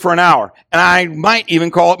stay there for an hour. And I might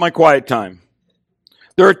even call it my quiet time.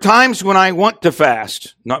 There are times when I want to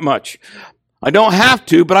fast. Not much. I don't have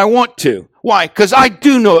to, but I want to. Why? Because I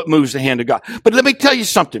do know it moves the hand of God. But let me tell you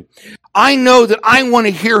something. I know that I want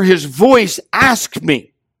to hear His voice ask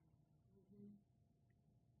me.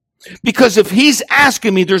 Because if He's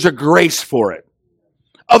asking me, there's a grace for it.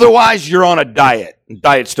 Otherwise, you're on a diet.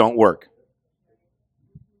 Diets don't work.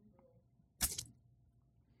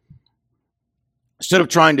 Instead of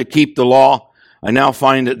trying to keep the law, I now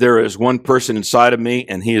find that there is one person inside of me,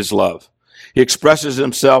 and he is love. He expresses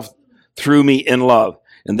himself through me in love,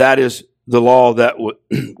 and that is the law that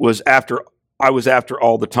I was after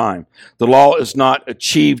all the time. The law is not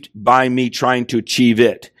achieved by me trying to achieve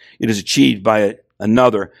it. It is achieved by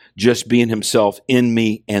another just being himself in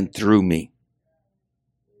me and through me.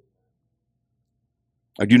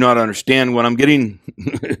 I do not understand what I'm getting.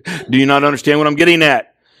 Do you not understand what I'm getting at?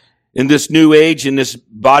 In this new age, in this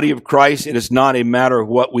body of Christ, it is not a matter of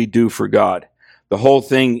what we do for God. The whole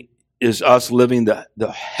thing is us living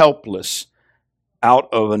the helpless out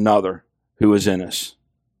of another who is in us.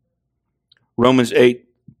 Romans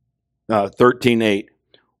 13:8,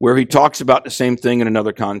 where he talks about the same thing in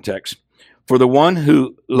another context. For the one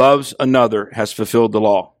who loves another has fulfilled the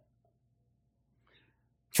law.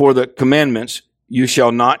 For the commandments, you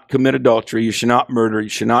shall not commit adultery, you shall not murder, you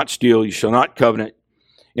shall not steal, you shall not covet,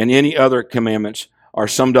 and any other commandments are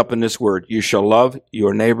summed up in this word: you shall love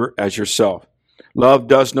your neighbor as yourself. Love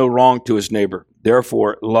does no wrong to his neighbor.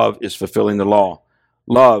 Therefore, love is fulfilling the law.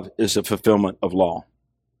 Love is the fulfillment of law.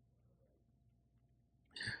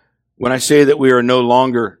 When I say that we are no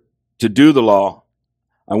longer to do the law,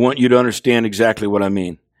 I want you to understand exactly what I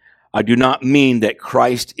mean. I do not mean that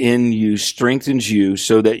Christ in you strengthens you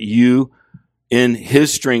so that you in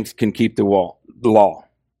his strength can keep the law.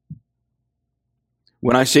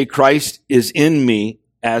 When I say Christ is in me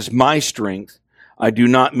as my strength, I do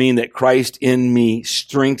not mean that Christ in me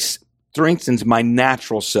strengthens my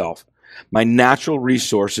natural self, my natural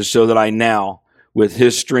resources, so that I now, with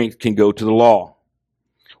his strength, can go to the law.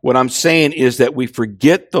 What I'm saying is that we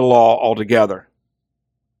forget the law altogether.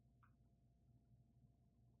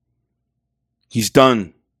 He's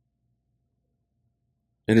done.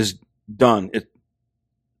 It is done. It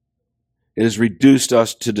has reduced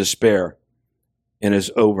us to despair and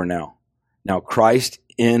is over now. Now Christ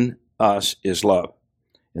in us is love.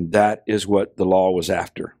 And that is what the law was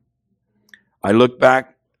after. I look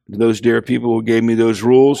back to those dear people who gave me those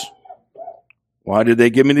rules. Why did they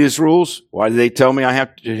give me these rules? Why did they tell me I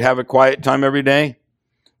have to have a quiet time every day?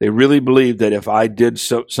 They really believed that if I did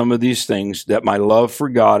some of these things, that my love for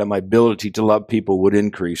God and my ability to love people would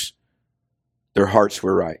increase. Their hearts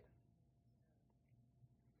were right.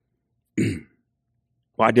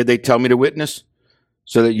 Why did they tell me to witness?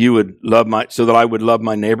 So that I would love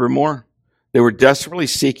my neighbor more? They were desperately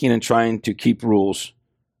seeking and trying to keep rules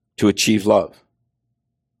to achieve love.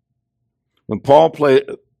 When Paul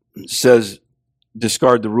says,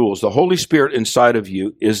 discard the rules, the Holy Spirit inside of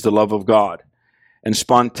you is the love of God, and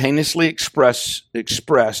spontaneously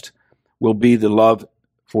expressed will be the love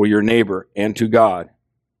for your neighbor and to God.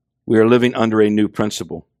 We are living under a new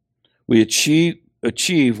principle. We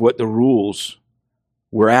achieve what the rules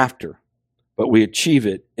were after, but we achieve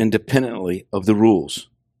it independently of the rules.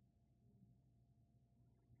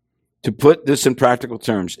 To put this in practical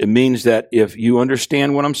terms, it means that if you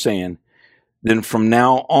understand what I'm saying, then from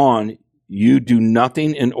now on, you do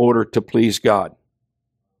nothing in order to please God.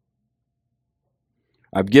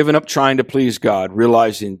 I've given up trying to please God,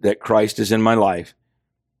 realizing that Christ is in my life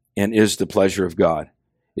and is the pleasure of God.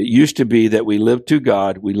 It used to be that we lived to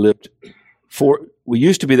God, we lived for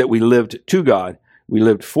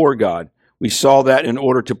God. We saw that in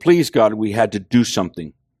order to please God, we had to do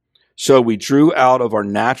something. So we drew out of our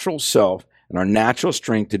natural self and our natural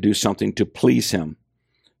strength to do something to please him.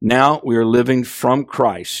 Now we are living from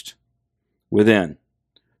Christ within.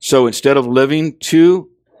 So instead of living to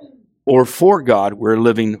or for God, we're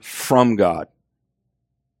living from God.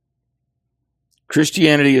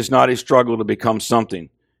 Christianity is not a struggle to become something.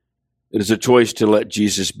 It is a choice to let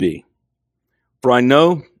Jesus be. For I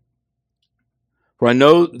know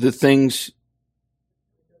that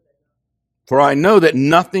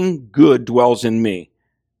nothing good dwells in me,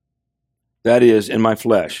 that is, in my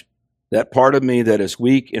flesh, that part of me that is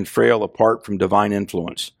weak and frail apart from divine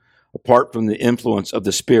influence. Apart from the influence of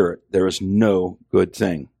the Spirit, there is no good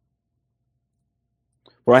thing.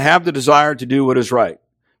 For I have the desire to do what is right,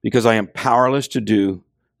 because I am powerless to do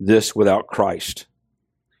this without Christ.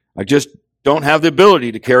 I just don't have the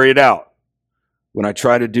ability to carry it out when I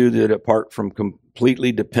try to do that apart from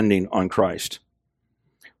completely depending on Christ.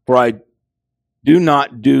 For I do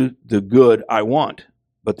not do the good I want,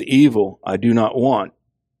 but the evil I do not want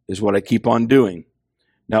is what I keep on doing.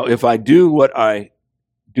 Now, if I do what I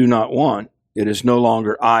do not want, it is no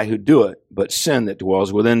longer I who do it, but sin that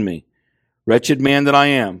dwells within me. Wretched man that I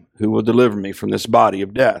am, who will deliver me from this body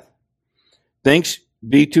of death? Thanks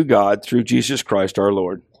be to God through Jesus Christ our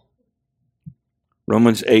Lord.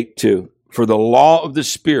 Romans 8:2. For the law of the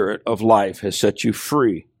Spirit of life has set you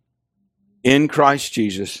free in Christ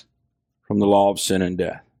Jesus from the law of sin and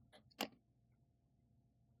death.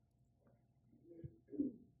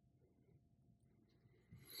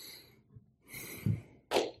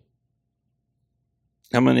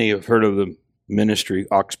 How many have heard of the ministry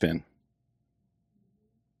Oxpen?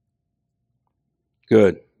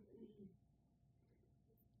 Good.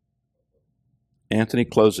 Anthony,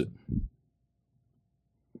 close it.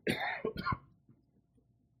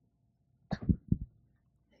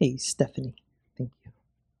 Hey, Stephanie. Thank you.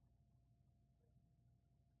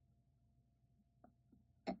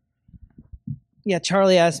 Yeah,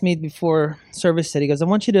 Charlie asked me before service, he goes, I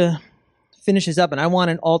want you to finish this up, and I want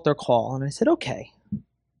an altar call. And I said, okay.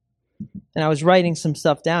 And I was writing some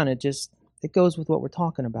stuff down. It goes with what we're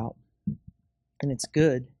talking about. And it's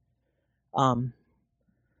good.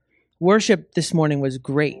 Worship this morning was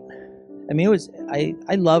great. I mean,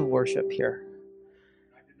 I love worship here.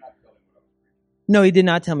 No, he did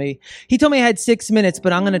not tell me. He told me I had 6 minutes,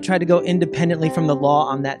 but I'm going to try to go independently from the law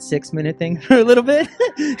on that 6-minute thing for a little bit.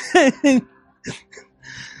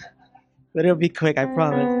 But it'll be quick, I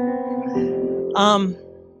promise.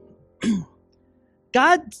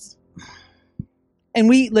 And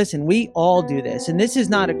we all do this. And this is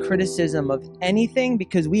not a criticism of anything,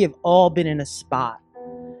 because we have all been in a spot.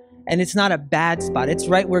 And it's not a bad spot. It's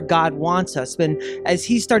right where God wants us. And as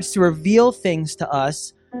he starts to reveal things to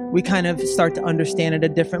us, we kind of start to understand at a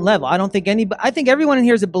different level. I think everyone in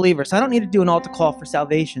here is a believer, so I don't need to do an altar call for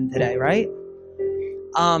salvation today, right?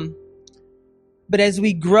 But as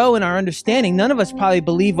we grow in our understanding, none of us probably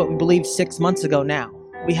believe what we believed 6 months ago now.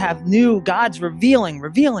 We have God's revealing,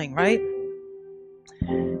 right?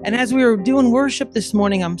 And as we were doing worship this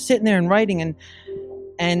morning, I'm sitting there and writing,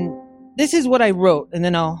 and this is what I wrote, and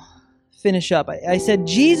then I'll finish up. I said,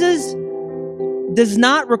 Jesus does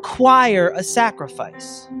not require a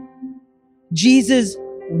sacrifice. Jesus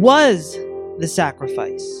was the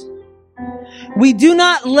sacrifice. We do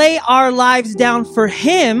not lay our lives down for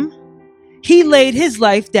him. He laid his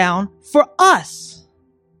life down for us.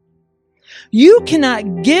 You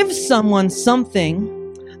cannot give someone something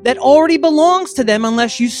that already belongs to them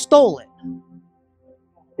unless you stole it.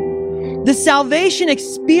 The salvation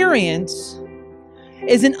experience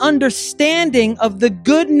is an understanding of the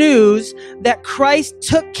good news that Christ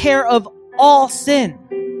took care of all sin.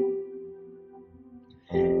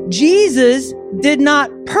 Jesus did not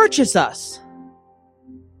purchase us.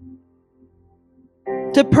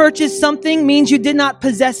 To purchase something means you did not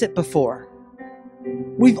possess it before.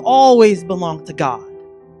 We've always belonged to God.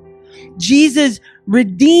 Jesus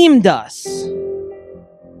redeemed us.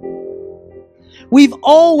 We've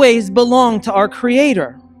always belonged to our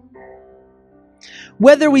Creator.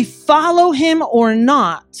 Whether we follow him or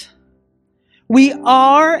not, we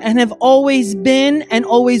are and have always been and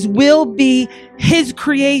always will be his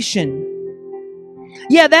creation.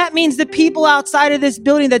 Yeah, that means the people outside of this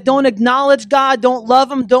building that don't acknowledge God, don't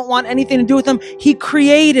love him, don't want anything to do with him, he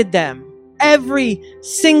created them. Every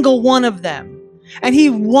single one of them. And he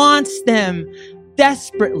wants them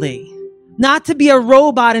desperately. Not to be a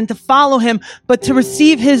robot and to follow him, but to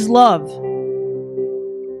receive his love.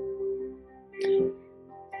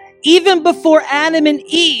 Even before Adam and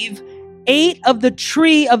Eve ate of the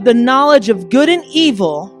tree of the knowledge of good and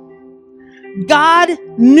evil, God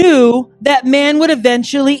knew that man would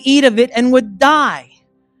eventually eat of it and would die.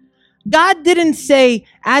 God didn't say,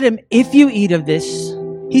 Adam, if you eat of this.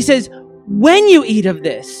 He says, when you eat of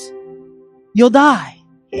this, you'll die.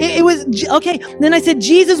 It was, okay. Then I said,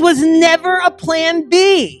 Jesus was never a plan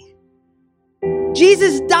B.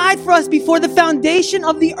 Jesus died for us before the foundation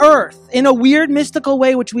of the earth in a weird mystical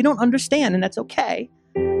way, which we don't understand, and that's okay.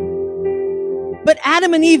 But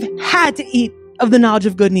Adam and Eve had to eat of the knowledge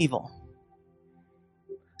of good and evil.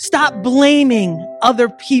 Stop blaming other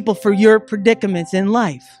people for your predicaments in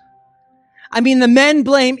life. I mean, the men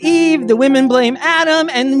blame Eve, the women blame Adam,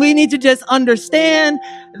 and we need to just understand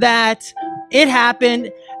that it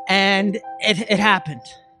happened and it happened.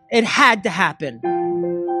 It had to happen.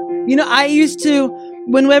 You know, I used to,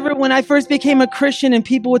 when I first became a Christian and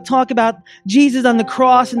people would talk about Jesus on the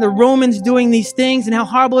cross and the Romans doing these things and how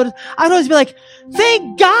horrible it is, I'd always be like,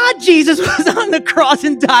 thank God Jesus was on the cross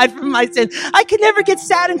and died for my sin. I could never get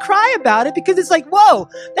sad and cry about it because it's like, whoa,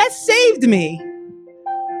 that saved me.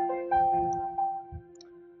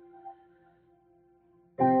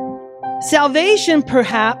 Salvation,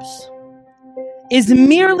 perhaps, is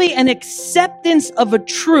merely an acceptance of a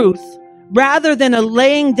truth rather than a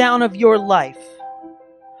laying down of your life.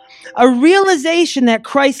 A realization that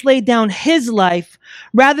Christ laid down his life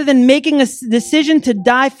rather than making a decision to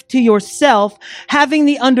die to yourself, having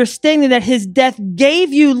the understanding that his death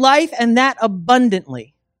gave you life and that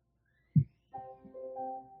abundantly.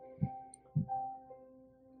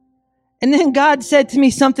 And then God said to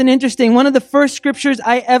me something interesting. One of the first scriptures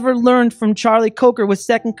I ever learned from Charlie Coker was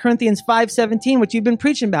 2 Corinthians 5:17, which you've been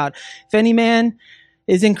preaching about. If any man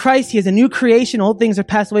is in Christ, he is a new creation. Old things are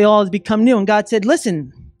passed away, all has become new. And God said,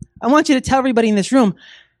 listen, I want you to tell everybody in this room,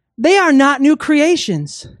 they are not new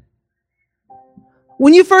creations.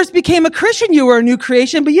 When you first became a Christian, you were a new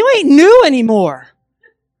creation, but you ain't new anymore.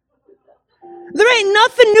 There ain't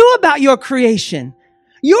nothing new about your creation.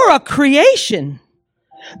 You're a creation.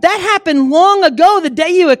 That happened long ago, the day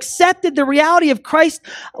you accepted the reality of Christ,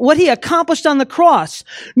 what he accomplished on the cross.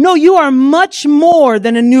 No, you are much more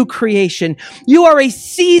than a new creation. You are a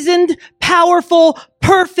seasoned, powerful,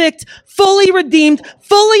 perfect, fully redeemed,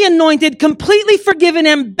 fully anointed, completely forgiven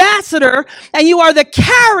ambassador, and you are the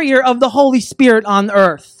carrier of the Holy Spirit on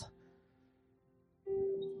earth.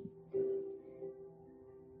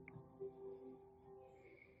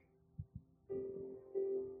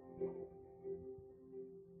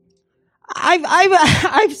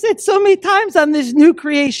 I've said so many times on this new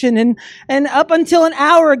creation, and up until an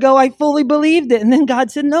hour ago, I fully believed it. And then God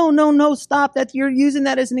said, no, stop. That you're using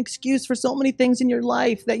that as an excuse for so many things in your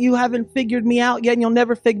life that you haven't figured me out yet, and you'll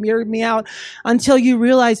never figure me out until you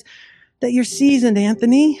realize that you're seasoned,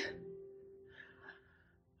 Anthony.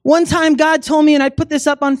 One time God told me, and I put this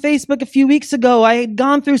up on Facebook a few weeks ago, I had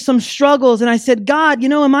gone through some struggles, and I said, God,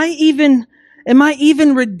 am I even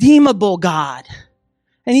redeemable, God?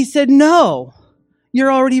 And he said, no,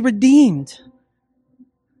 you're already redeemed.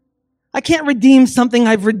 I can't redeem something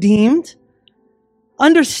I've redeemed.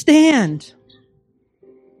 Understand.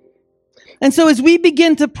 And so as we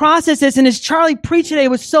begin to process this, and as Charlie preached today,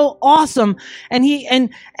 it was so awesome. And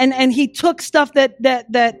he took stuff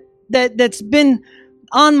that's been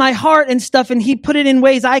on my heart and stuff, and he put it in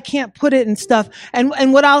ways I can't put it and stuff.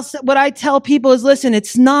 And what I tell people is, listen,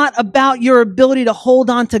 it's not about your ability to hold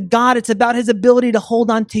on to God. It's about his ability to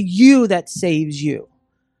hold on to you that saves you.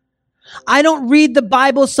 I don't read the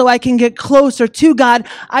Bible so I can get closer to God.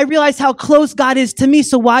 I realize how close God is to me,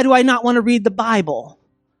 so why do I not want to read the Bible?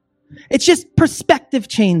 It's just perspective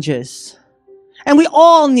changes. And we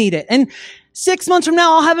all need it. And 6 months from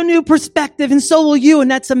now, I'll have a new perspective, and so will you,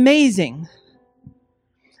 and that's amazing.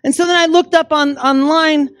 And so then I looked up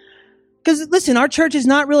online, because listen, our church is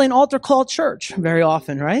not really an altar call church very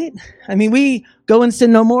often, right? I mean, we go and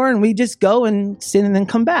sin no more, and we just go and sin and then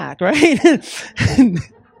come back, right?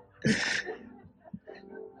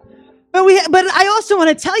 But I also want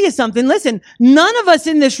to tell you something. Listen, none of us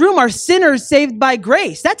in this room are sinners saved by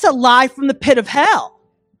grace. That's a lie from the pit of hell.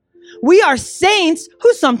 We are saints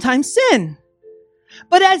who sometimes sin.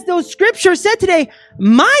 But as those scriptures said today,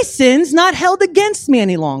 my sin's not held against me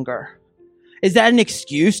any longer. Is that an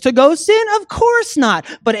excuse to go sin? Of course not.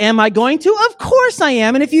 But am I going to? Of course I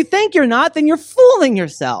am. And if you think you're not, then you're fooling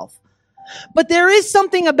yourself. But there is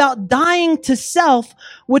something about dying to self,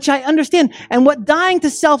 which I understand. And what dying to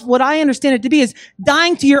self, what I understand it to be, is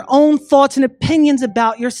dying to your own thoughts and opinions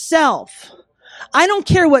about yourself. I don't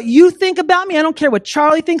care what you think about me. I don't care what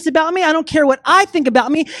Charlie thinks about me. I don't care what I think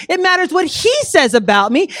about me. It matters what he says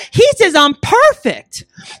about me. He says I'm perfect.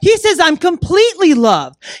 He says I'm completely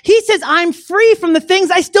loved. He says I'm free from the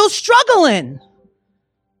things I still struggle in.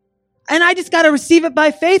 And I just got to receive it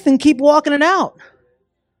by faith and keep walking it out.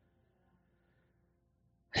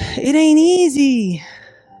 It ain't easy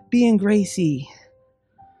being Gracie.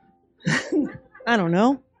 I don't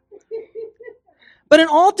know. But an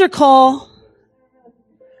altar call,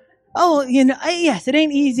 yes, it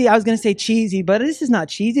ain't easy. I was going to say cheesy, but this is not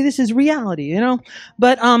cheesy. This is reality,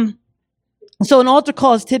 But so an altar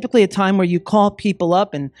call is typically a time where you call people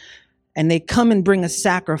up and they come and bring a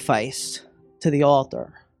sacrifice to the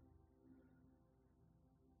altar.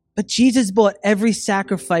 But Jesus bought every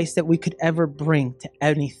sacrifice that we could ever bring to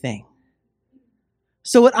anything.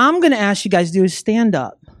 So what I'm going to ask you guys to do is stand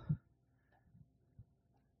up.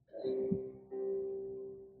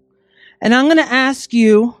 And I'm going to ask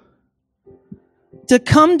you to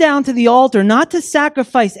come down to the altar, not to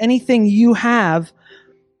sacrifice anything you have,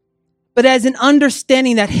 but as an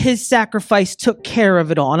understanding that his sacrifice took care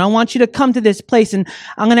of it all. And I want you to come to this place, and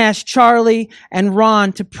I'm going to ask Charlie and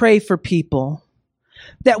Ron to pray for people.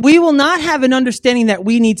 That we will not have an understanding that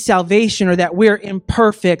we need salvation, or that we're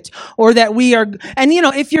imperfect, or that we are, and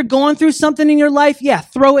if you're going through something in your life,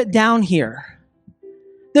 throw it down here.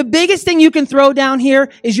 The biggest thing you can throw down here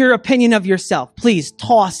is your opinion of yourself. Please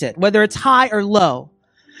toss it, whether it's high or low.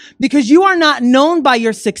 Because you are not known by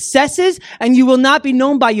your successes, and you will not be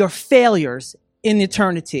known by your failures in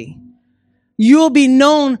eternity. You will be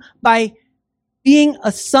known by being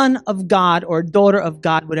a son of God or a daughter of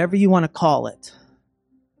God, whatever you want to call it.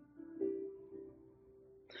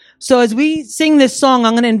 So as we sing this song,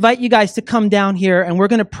 I'm going to invite you guys to come down here and we're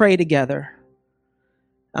going to pray together.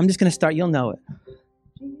 I'm just going to start. You'll know it.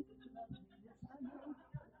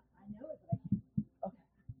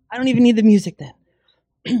 I don't even need the music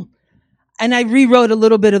then. And I rewrote a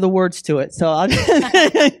little bit of the words to it. So I'll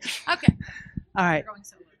Okay. All right.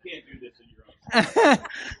 You can't do this in your own.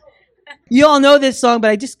 You all know this song,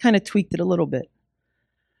 but I just kind of tweaked it a little bit.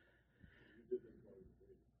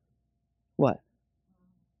 What?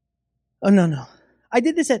 Oh, no. I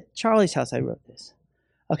did this at Charlie's house. I wrote this.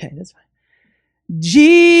 Okay, that's fine.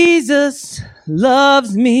 Jesus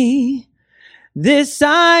loves me. This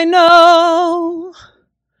I know.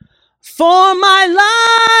 For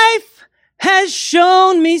my life has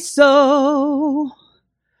shown me so.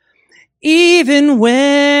 Even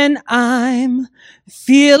when I'm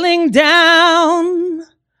feeling down,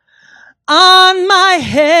 on my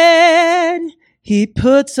head he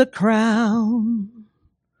puts a crown.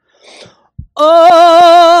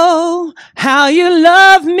 Oh, how you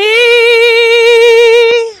love me.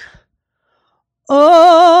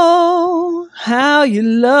 Oh, how you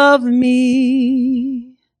love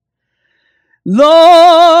me.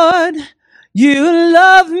 Lord, you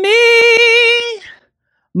love me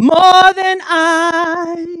more than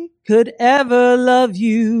I could ever love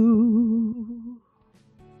you.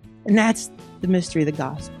 And that's the mystery of the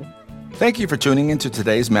gospel. Thank you for tuning into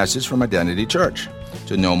today's message from Identity Church.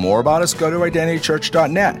 To know more about us, go to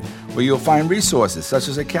identitychurch.net, where you'll find resources such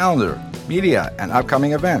as a calendar, media, and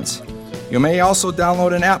upcoming events. You may also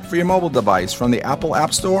download an app for your mobile device from the Apple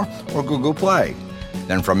App Store or Google Play.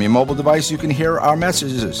 Then from your mobile device, you can hear our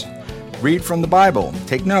messages, read from the Bible,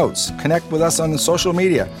 take notes, connect with us on the social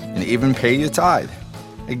media, and even pay your tithe.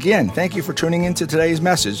 Again, thank you for tuning into today's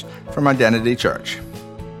message from Identity Church.